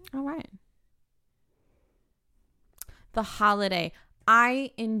 All right. The holiday.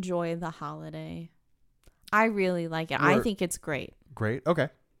 I enjoy the holiday. I really like it. I think it's great. Great. Okay.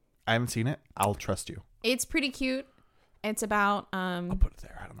 I haven't seen it. I'll trust you. It's pretty cute. It's about I'll put it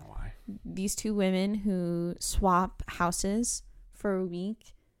there. I don't know why. these two women who swap houses for a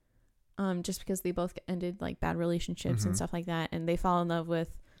week, just because they both ended like bad relationships and stuff like that, and they fall in love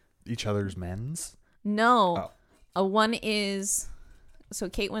with each other's men's. No, one is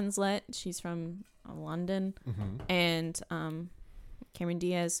Kate Winslet. She's from London, and Cameron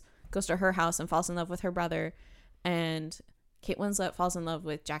Diaz goes to her house and falls in love with her brother, and Kate Winslet falls in love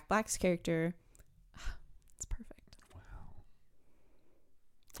with Jack Black's character. It's perfect. Wow.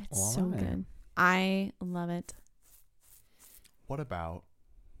 It's so good. I love it. What about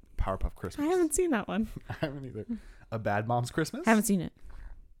Powerpuff Christmas? I haven't seen that one. I haven't either. A Bad Mom's Christmas? Haven't seen it.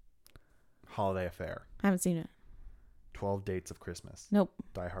 Holiday Affair. Haven't seen it. 12 Dates of Christmas. Nope.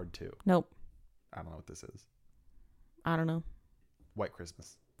 Die Hard 2. Nope. I don't know what this is. I don't know. White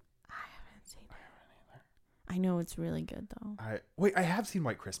Christmas. I haven't seen it. I haven't either. I know it's really good though. I have seen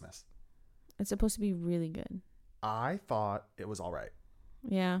White Christmas. It's supposed to be really good. I thought it was all right.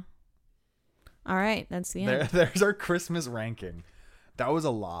 Yeah. All right, that's the end. There's our Christmas ranking. That was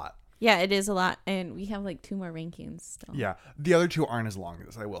a lot. Yeah, it is a lot, and we have like 2 more rankings still. Yeah, the other 2 aren't as long as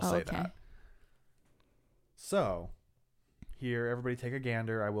this. I will say that. So, here, everybody take a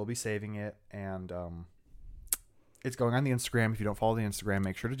gander. I will be saving it, and it's going on the Instagram. If you don't follow the Instagram,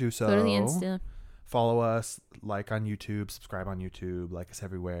 make sure to do so. Go to the Insta. Follow us, like on YouTube, subscribe on YouTube, like us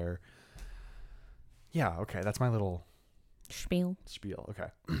everywhere. Yeah, okay, that's my little spiel. Okay.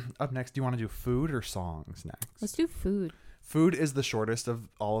 Up next, do you want to do food or songs next? Let's do food. Food is the shortest of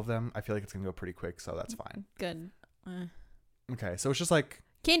all of them. I feel like it's going to go pretty quick, so that's fine. Good. Okay, so it's just like...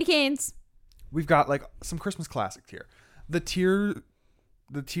 Candy canes. We've got like some Christmas classics here. The tiers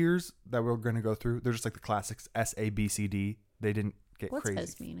that we're going to go through, they're just like the classics, S, A, B, C, D. They didn't get What's crazy.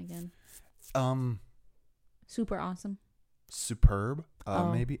 What's S mean again? Super awesome. Superb,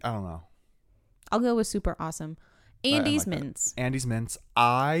 maybe? I don't know. I'll go with super awesome. Andy's Mints. Andy's Mints.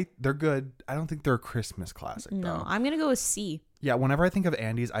 They're good. I don't think they're a Christmas classic, No, though. I'm going to go with C. Yeah, whenever I think of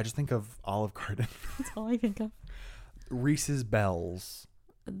Andy's, I just think of Olive Garden. That's all I think of. Reese's Bells.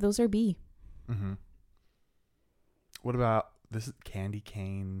 Those are B. Mm-hmm. What about this is candy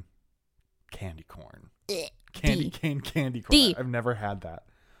cane candy corn? Candy cane candy corn. D. I've never had that.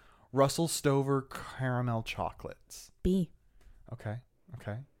 Russell Stover caramel chocolates. B. Okay.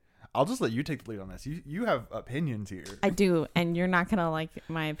 I'll just let you take the lead on this. You have opinions here. I do, and you're not going to like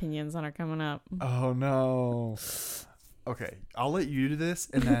my opinions that are coming up. Oh, no. Okay, I'll let you do this,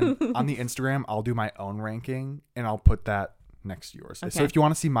 and then on the Instagram, I'll do my own ranking, and I'll put that next to yours. Okay. So if you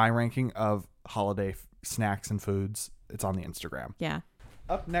want to see my ranking of holiday snacks and foods, it's on the Instagram. Yeah.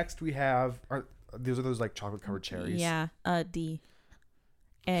 Up next, we have... these are those like chocolate-covered cherries. Yeah, D.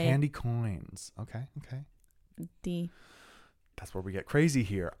 A. Candy coins. Okay. D. That's where we get crazy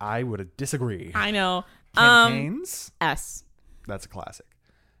here. I would disagree. I know. Candy canes. S. That's a classic.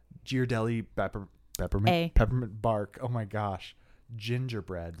 Ghirardelli peppermint bark. Oh my gosh.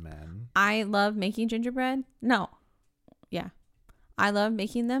 Gingerbread men. I love making gingerbread. No. Yeah. I love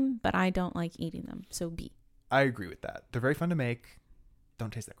making them, but I don't like eating them. So B. I agree with that. They're very fun to make.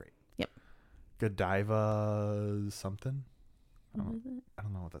 Don't taste that great. Yep. Godiva something. What is it? I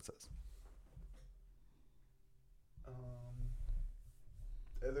don't know what that says.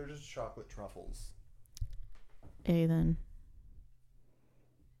 They're just chocolate truffles. A then.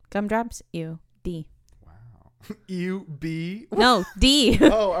 Gumdrops. Ew. D. Wow. Ew. B. No. D.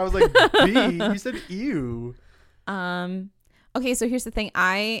 Oh, I was like B. You said ew. Okay, so here's the thing.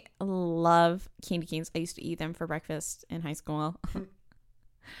 I love candy canes. I used to eat them for breakfast in high school.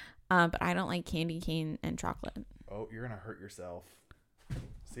 But I don't like candy cane and chocolate. Oh, you're gonna hurt yourself.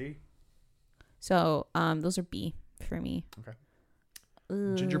 See? So, those are B for me. Okay.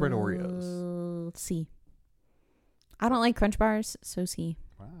 Gingerbread Oreos. C. I don't like Crunch bars, so C.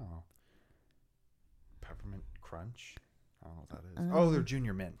 Wow. Peppermint Crunch. I don't know what that is. They're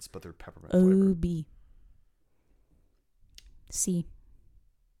Junior Mints, but they're peppermint flavored. B. C.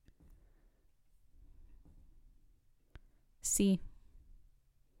 C.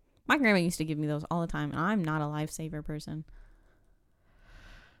 My grandma used to give me those all the time, and I'm not a lifesaver person.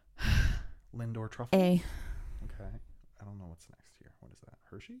 Lindor Truffle. A. Okay. I don't know what's next here. What is that?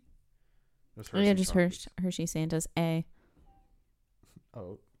 Hershey? Yeah, just Hershey Santa's. A.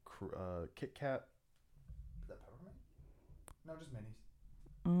 Oh, Kit Kat. Is that peppermint? No, just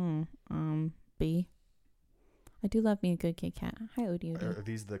minis. B. I do love me a good Kit Kat. Hi, Odie. Are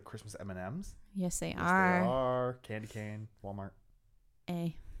these the Christmas M&Ms? Yes, they Yes, are. they are. Candy cane, Walmart.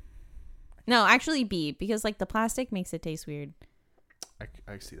 A. No, actually B, because like the plastic makes it taste weird.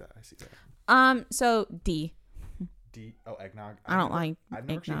 I see that. I see that. So D. D. Oh, eggnog. I don't like I've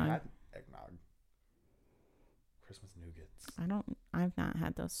never actually eggnog. had eggnog. Christmas nougats. I've not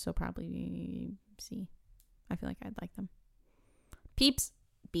had those, so probably C. I feel like I'd like them. Peeps,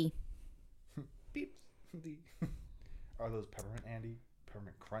 B. Beeps. D. Are those peppermint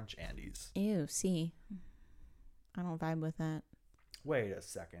crunch Andes? Ew, C. I don't vibe with that. Wait a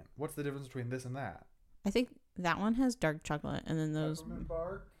second. What's the difference between this and that? I think that one has dark chocolate, and then those. Peppermint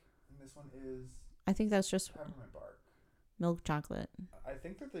bark, and this one is I think that's just peppermint bark. milk chocolate. I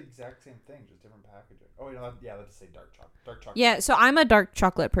think they're the exact same thing, just different packaging. Oh wait, no, yeah, let's say dark chocolate. Dark chocolate. Yeah, so I'm a dark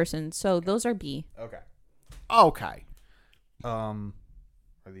chocolate person, so those are B. Okay. Okay. Are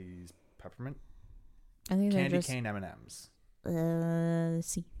these peppermint? I think Candy they're just cane M&Ms.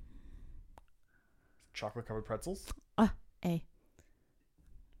 C. Chocolate covered pretzels. A.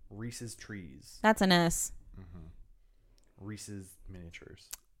 Reese's Trees. That's an S. Reese's Miniatures.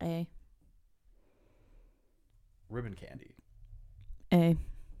 A. Ribbon candy. A.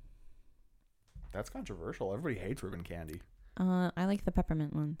 That's controversial. Everybody hates ribbon candy. I like the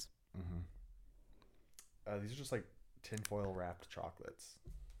peppermint ones. These are just like tinfoil wrapped chocolates.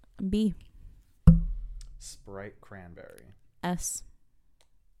 B. Sprite cranberry. S.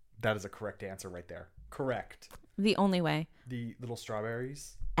 That is a correct answer right there. Correct. The only way. The little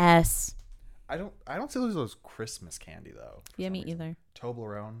strawberries. S. I don't see those as Christmas candy though. Yeah, me either.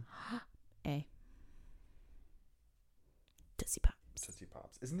 Toblerone. A. Tootsie Pops. Tootsie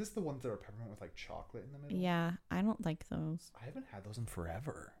Pops. Isn't this the ones that are peppermint with like chocolate in the middle? Yeah, I don't like those. I haven't had those in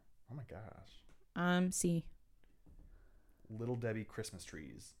forever. Oh my gosh. C. Little Debbie Christmas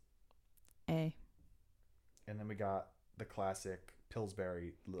trees. A. And then we got the classic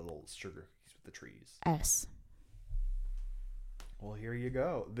Pillsbury little sugar cookies with the trees. S. Well, here you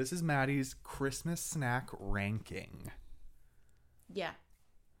go. This is Maddie's Christmas snack ranking. Yeah.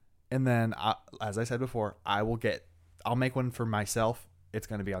 And then, as I said before, I'll make one for myself. It's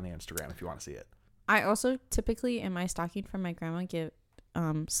going to be on the Instagram if you want to see it. I also typically in my stocking from my grandma get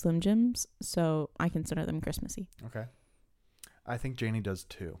Slim Jims, so I consider them Christmassy. Okay. I think Janie does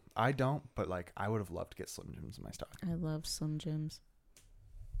too. I don't, but like I would have loved to get Slim Jims in my stocking. I love Slim Jims.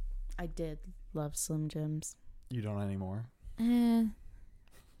 I did love Slim Jims. You don't anymore?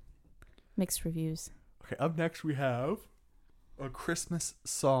 Mixed reviews. Okay, up next we have a Christmas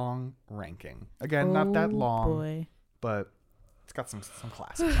song ranking. Again, not that long, Boy. but it's got some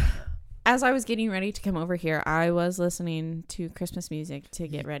classics on there. As I was getting ready to come over here, I was listening to Christmas music to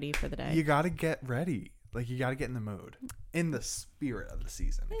get ready for the day. You got to get ready. Like, you got to get in the mood. In the spirit of the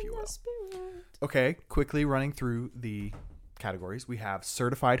season, if you will. Spirit. Okay, quickly running through the categories. We have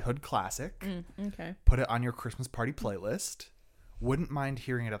Certified Hood Classic. Okay. Put it on your Christmas party playlist. Wouldn't mind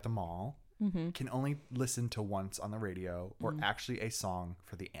hearing it at the mall. Can only listen to once on the radio, or actually a song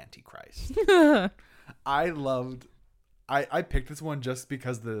for the Antichrist. I picked this one just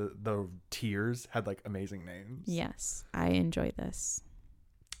because the tiers had like amazing names. Yes, I enjoy this.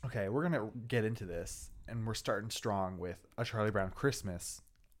 Okay, we're gonna get into this, and we're starting strong with A Charlie Brown Christmas.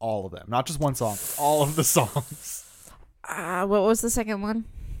 All of them, not just one song, all of the songs. What was the second one?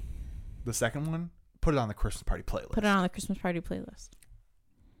 The second one, put it on the Christmas party playlist. Put it on the Christmas party playlist.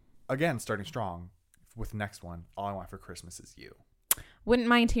 Again, starting strong with the next one. All I Want for Christmas Is You. Wouldn't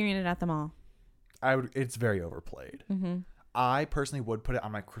mind hearing it at the mall. It's very overplayed. I personally would put it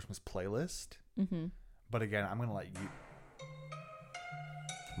on my Christmas playlist. But again, I'm gonna let you.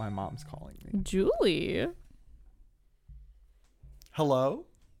 My mom's calling me. Julie. Hello.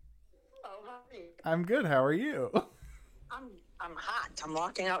 Oh, hi. I'm good. How are you? I'm hot. I'm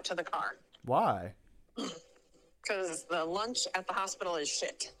walking out to the car Why? because the lunch at the hospital is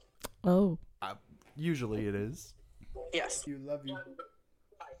shit. Oh. Usually it is. Yes. You love you.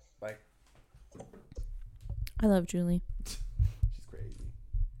 Bye. I love Julie. She's crazy.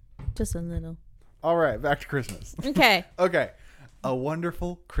 Just a little. All right, back to Christmas. Okay. Okay. A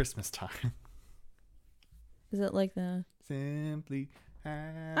Wonderful Christmas Time. Is it like the... Simply.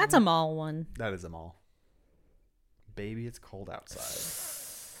 That's a mall one. That is a mall. Baby, It's Cold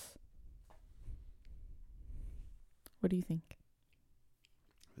Outside. What do you think?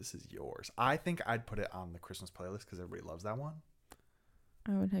 This is yours. I think I'd put it on the Christmas playlist because everybody loves that one.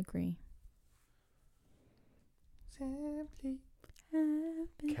 I would agree. Simply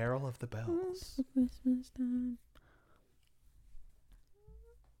happy. Carol of the Bells. Christmas time.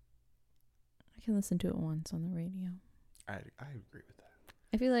 I can listen to it once on the radio. I agree with that.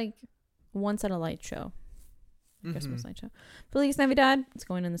 I feel like once at a light show. Christmas light show. Feliz Navidad. It's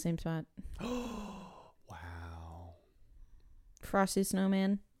going in the same spot. Wow. Frosty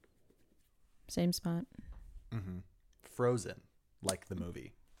Snowman. Same spot. Mm-hmm. Frozen, like the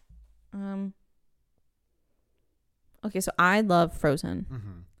movie. Okay, so I love Frozen.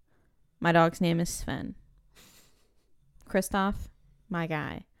 Mm-hmm. My dog's name is Sven. Kristoff, my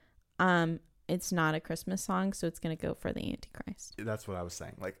guy. It's not a Christmas song, so it's gonna go for the Antichrist. That's what I was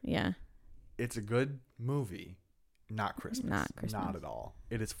saying. Like, Yeah. it's a good movie, not Christmas. Not Christmas. Not at all.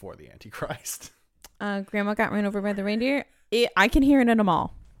 It is for the Antichrist. Grandma got run over by the reindeer. I can hear it in a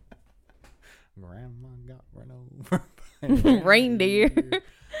mall. Grandma got run over by Reindeer.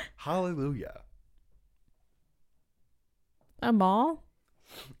 Hallelujah. A mall?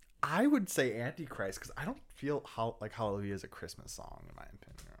 I would say Antichrist because I don't feel like Hallelujah is a Christmas song, in my opinion.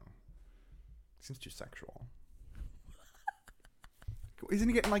 It seems too sexual. Isn't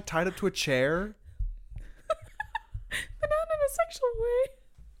he getting like tied up to a chair? But not in a sexual way.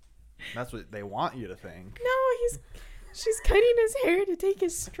 That's what they want you to think. No, she's cutting his hair to take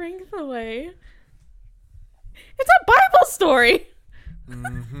his strength away. It's a Bible story.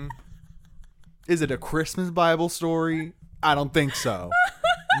 Mm-hmm. Is it a Christmas Bible story? I don't think so.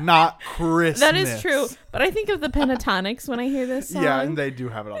 Not Christmas. That is true. But I think of the Pentatonics when I hear this song. Yeah, and they do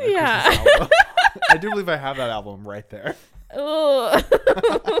have it on their Yeah. Christmas album. I do believe I have that album right there. Ugh.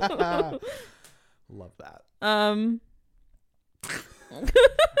 Love that.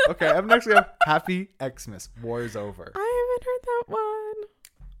 Okay, up next we have Happy Xmas. War is over. I haven't heard that one.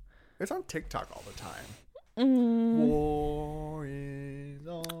 It's on TikTok all the time. Mm. War is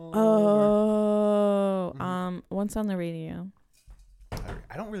over. Oh. Once on the radio.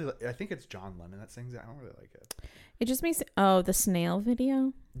 I don't really. I think it's John Lennon that sings it. I don't really like it. It just makes. Oh, the snail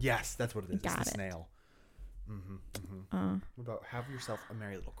video. Yes, that's what it is. Got It's the it. snail. What about Have Yourself a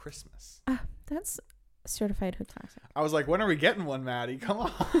Merry Little Christmas? That's certified hood classic. I was like, when are we getting one, Maddie? Come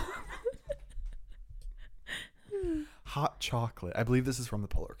on. Hot chocolate. I believe this is from the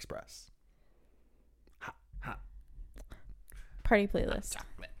Polar Express. Hot Party playlist.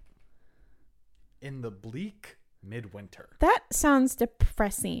 chocolate. In the bleak midwinter. That sounds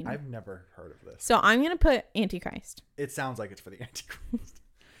depressing. I've never heard of this. So I'm gonna put Antichrist. It sounds like it's for the Antichrist.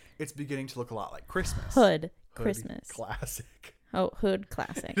 It's beginning to look a lot like Christmas. Hood Christmas. Classic. Oh, Hood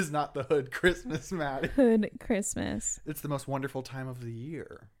classic. It is not the Hood Christmas, Maddie. Hood Christmas. It's the most wonderful time of the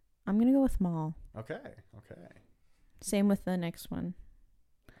year. I'm gonna go with mall. Okay. Same with the next one.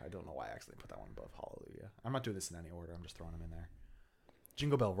 I don't know why I actually put that one above Hallelujah. I'm not doing this in any order. I'm just throwing them in there.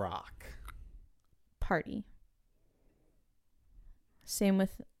 Jingle Bell Rock. Party. Same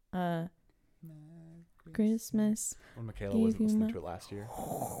with Christmas. When Michaela Give wasn't you listening my- to it last year.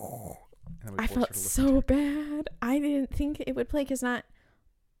 And then we I forced her felt to listen so to it. bad. I didn't think it would play because not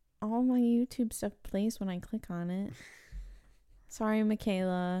all my YouTube stuff plays when I click on it. Sorry,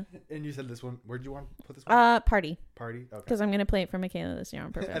 Michaela. And you said this one. Where'd you want to put this one? Party. Party? Okay. Because I'm gonna play it for Michaela this year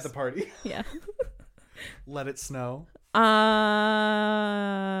on purpose. At the party. Yeah. Let It Snow.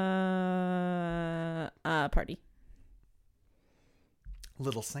 Party.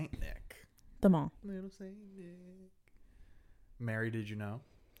 Little Saint Nick. The mall. Little Saint Nick. Mary, did you know?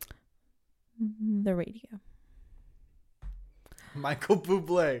 The radio. Michael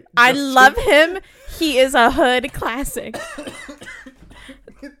Bublé. I love him. He is a hood classic.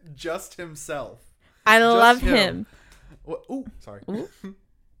 Just himself. I Just love him. him. What? Ooh, sorry. Ooh.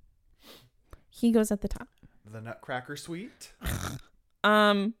 He goes at the top. The Nutcracker Suite.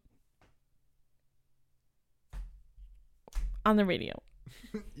 On the radio.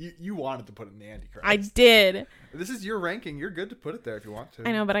 You wanted to put it in the Antichrist. I did. This is your ranking. You're good to put it there if you want to.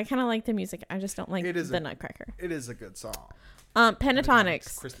 I know, but I kind of like the music. I just don't like It is the a- Nutcracker. It is a good song.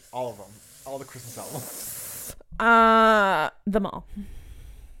 Pentatonics. All of them. All the Christmas albums. The mall.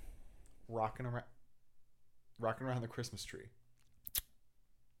 Rocking around the Christmas tree.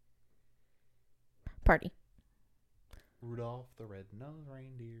 Party. Rudolph the Red-Nosed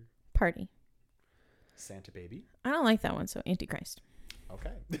Reindeer. Party. Santa Baby. I don't like that one, so Antichrist.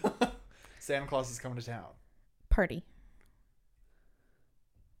 Okay. Santa Claus is coming to town. Party.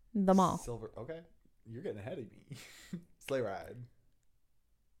 The mall. Silver. Okay. You're getting ahead of me. Sleigh Ride.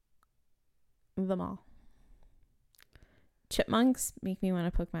 The mall. Chipmunks make me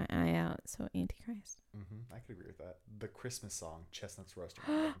want to poke my eye out, so Antichrist. I could agree with that. The Christmas song, Chestnuts Roasting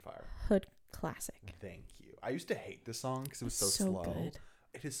on the Open Fire. Hood classic. Thank you. I used to hate this song because it was so So slow. good.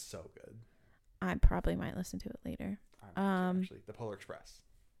 It is so good. I probably might listen to it later. I might too, actually. The Polar Express.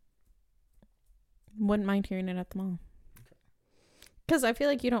 Wouldn't mind hearing it at the mall. Okay. Because I feel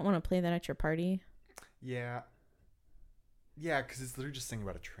like you don't want to play that at your party. Yeah. Yeah, because it's literally just singing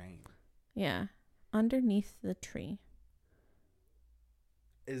about a train. Yeah. Underneath the Tree.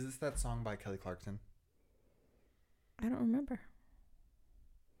 Is this that song by Kelly Clarkson? I don't remember.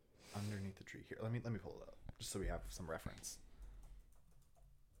 Underneath the Tree. Here, let me pull it up just so we have some reference.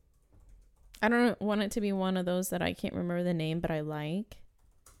 I don't want it to be one of those that I can't remember the name, but I like.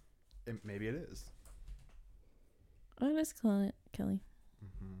 Maybe it is. Oh, let's call it Kelly.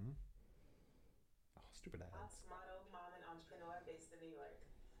 Mm-hmm. Oh, stupid ads. Model, mom, and entrepreneur based in New York.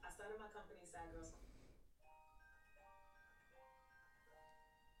 I started my company, Sad Girls.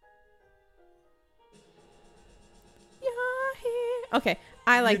 You're here. Okay,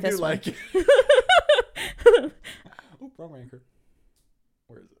 I like You this do one. like it. Oh, wrong anchor.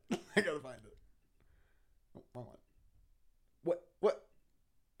 Where is it? I gotta find it. Oh, wrong one. What?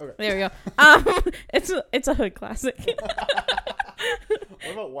 Okay. There we go. It's a hood classic.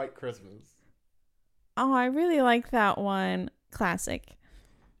 What about White Christmas? Oh, I really like that one. Classic.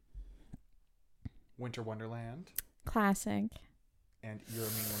 Winter Wonderland. Classic. And You're a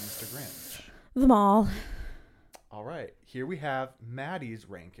Mean One, Mr. Grinch. Them all. All right. Here we have Maddie's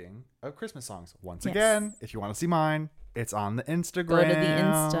ranking of Christmas songs. Once Yes. again, if you want to see mine, it's on the Instagram. Go to the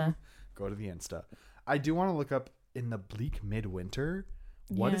Insta. Go to the Insta. I do want to look up In the Bleak Midwinter.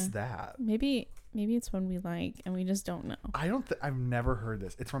 What is that? Maybe it's one we like and we just don't know. I've never heard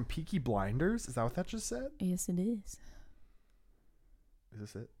this. It's from Peaky Blinders. Is that what that just said? Yes, it is. Is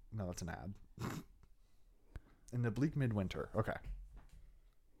this it? No, that's an ad. In the Bleak Midwinter. Okay.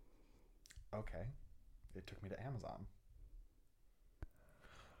 It took me to Amazon.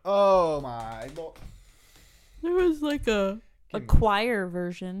 Oh my lord. There was like a Give me- choir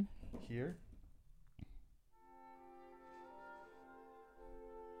version. Here.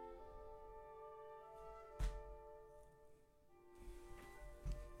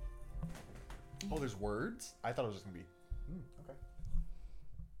 Oh, there's words? I thought it was just going to be... okay.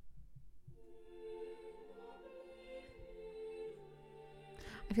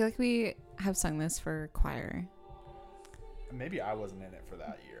 I feel like we have sung this for choir. Maybe I wasn't in it for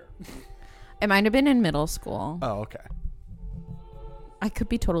that year. It might have been in middle school. Oh, okay. I could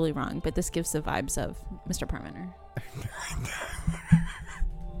be totally wrong, but this gives the vibes of Mr. Perminer.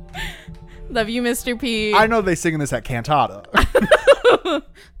 Love you, Mr. P. I know they sing this at Cantata.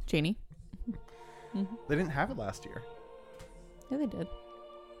 Janie. They didn't have it last year. Yeah, they did.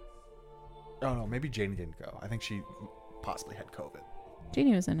 Oh, no. Maybe Janie didn't go. I think she possibly had COVID.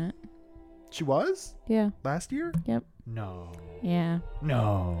 Janie was in it. She was? Yeah. Last year? Yep. No. Yeah.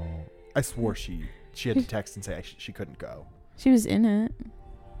 No. I swore she had to text and say she couldn't go. She was in it.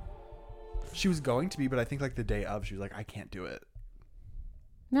 She was going to be, but I think like the day of, she was like, I can't do it.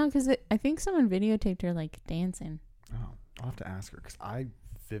 No, because I think someone videotaped her like dancing. Oh, I'll have to ask her because I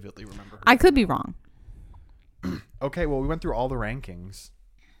vividly remember her. I could be wrong. Okay, well, we went through all the rankings.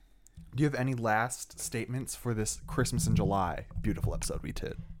 Do you have any last statements for this Christmas in July beautiful episode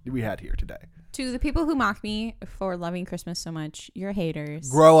we had here today? To the people who mock me for loving Christmas so much, you're haters.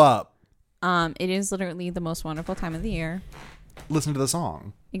 Grow up. It is literally the most wonderful time of the year. Listen to the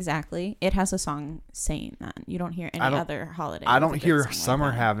song. Exactly. It has a song saying that. You don't hear any other holiday. I with don't a good hear song like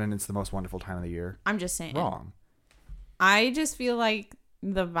Summer that. Having it's the most wonderful time of the year. I'm just saying. Wrong. I just feel like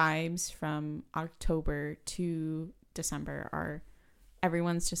the vibes from October to December are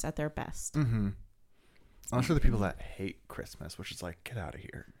everyone's just at their best. Mm-hmm. Unless for the people that hate Christmas, which is like, get out of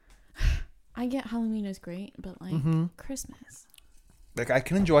here. I get Halloween is great, but like Christmas. Like I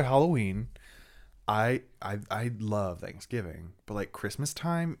can enjoy Halloween. I love Thanksgiving, but like Christmas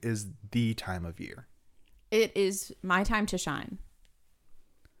time is the time of year. It is my time to shine.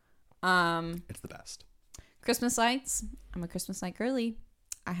 It's the best. Christmas lights. I'm a Christmas light girly.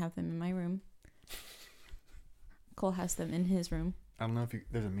 I have them in my room. Cole has them in his room. I don't know if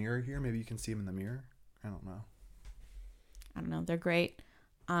there's a mirror here. Maybe you can see them in the mirror. I don't know. They're great.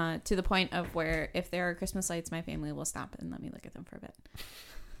 To the point of where if there are Christmas lights, my family will stop and let me look at them for a bit.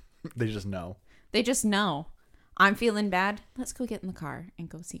 They just know. They just know. I'm feeling bad. Let's go get in the car and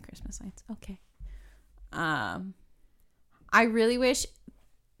go see Christmas lights. Okay. I really wish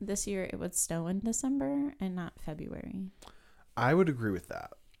this year it would snow in December and not February. I would agree with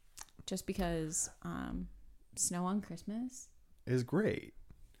that. Just because snow on Christmas Is great.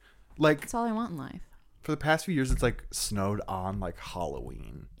 Like that's all I want in life. for the past few years, it's like snowed on like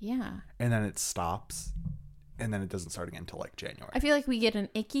Halloween, Yeah. and then it stops, and then it doesn't start again until like January. I feel like we get an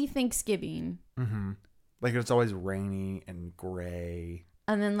icky Thanksgiving Mm-hmm. Like it's always rainy and gray.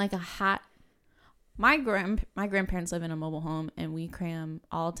 and then like a hot. My grandparents live in a mobile home, and we cram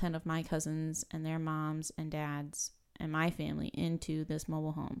all 10 of my cousins and their moms and dads and my family into this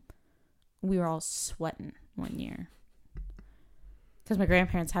mobile home. We were all sweating one year because my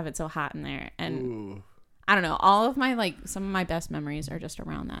grandparents have it so hot in there. And Ooh. I don't know. All of my some of my best memories are just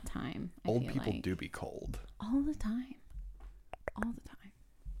around that time. Old people do be cold. All the time. All the time.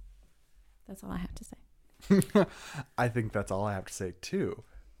 That's all I have to say. I think that's all I have to say too.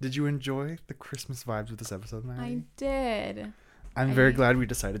 Did you enjoy the Christmas vibes with this episode, Mary? I did. I'm very glad we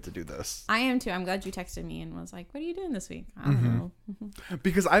decided to do this. I am too. I'm glad you texted me and was like, "What are you doing this week?" I don't know.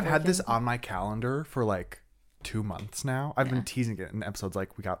 Because I've had this on my calendar for like 2 months now. I've been teasing it in episodes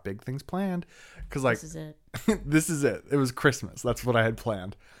like we got big things planned. Because like This is it. this is it. It was Christmas. That's what I had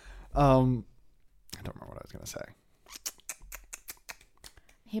planned. I don't remember what I was gonna say.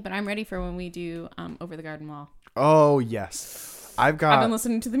 Hey, but I'm ready for when we do Over the Garden Wall. Oh yes, I've I've been got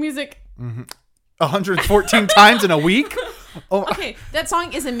listening to the music. 114 times in a week. Oh, Okay, that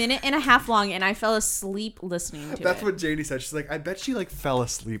song is 1.5 minutes long, and I fell asleep listening to that's it. what Janie said. She's like, I bet she like fell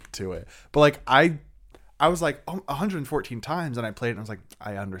asleep to it. But like I was like, 114 times, and I played it, and I was like,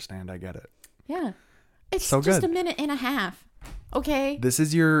 I understand, I get it. Yeah, it's So just good. 1.5 minutes. Okay. This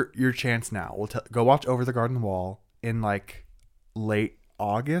is your chance now. We'll go watch Over the Garden Wall in like late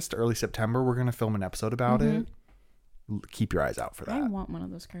August, early September. We're gonna film an episode about it. Keep your eyes out for I that. want one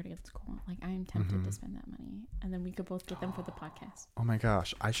of those cardigans. Cool. Like I am tempted to spend that money, and then we could both get them for the podcast. Oh my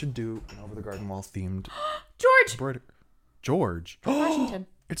gosh, I should do an Over the Garden Wall themed George embroidery. George. Washington.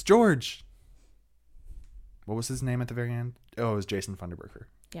 It's George. What was his name at the very end? Oh, it was Jason Funderburker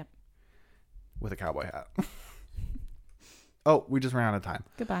Yep. with a cowboy hat. Oh, we just ran out of time.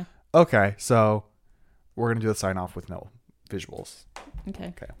 Goodbye. Okay, so we're going to do the sign off with no visuals. Okay.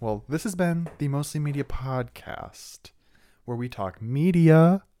 Okay, well, this has been the Mostly Media Podcast, where we talk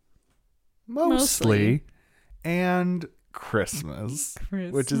media, mostly. And Christmas,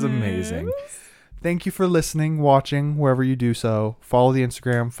 which is amazing. Thank you for listening, watching, wherever you do so. Follow the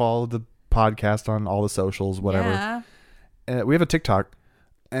Instagram, follow the podcast on all the socials, whatever. Yeah. We have a TikTok.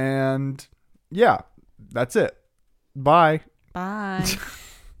 And yeah, that's it. Bye. Bye.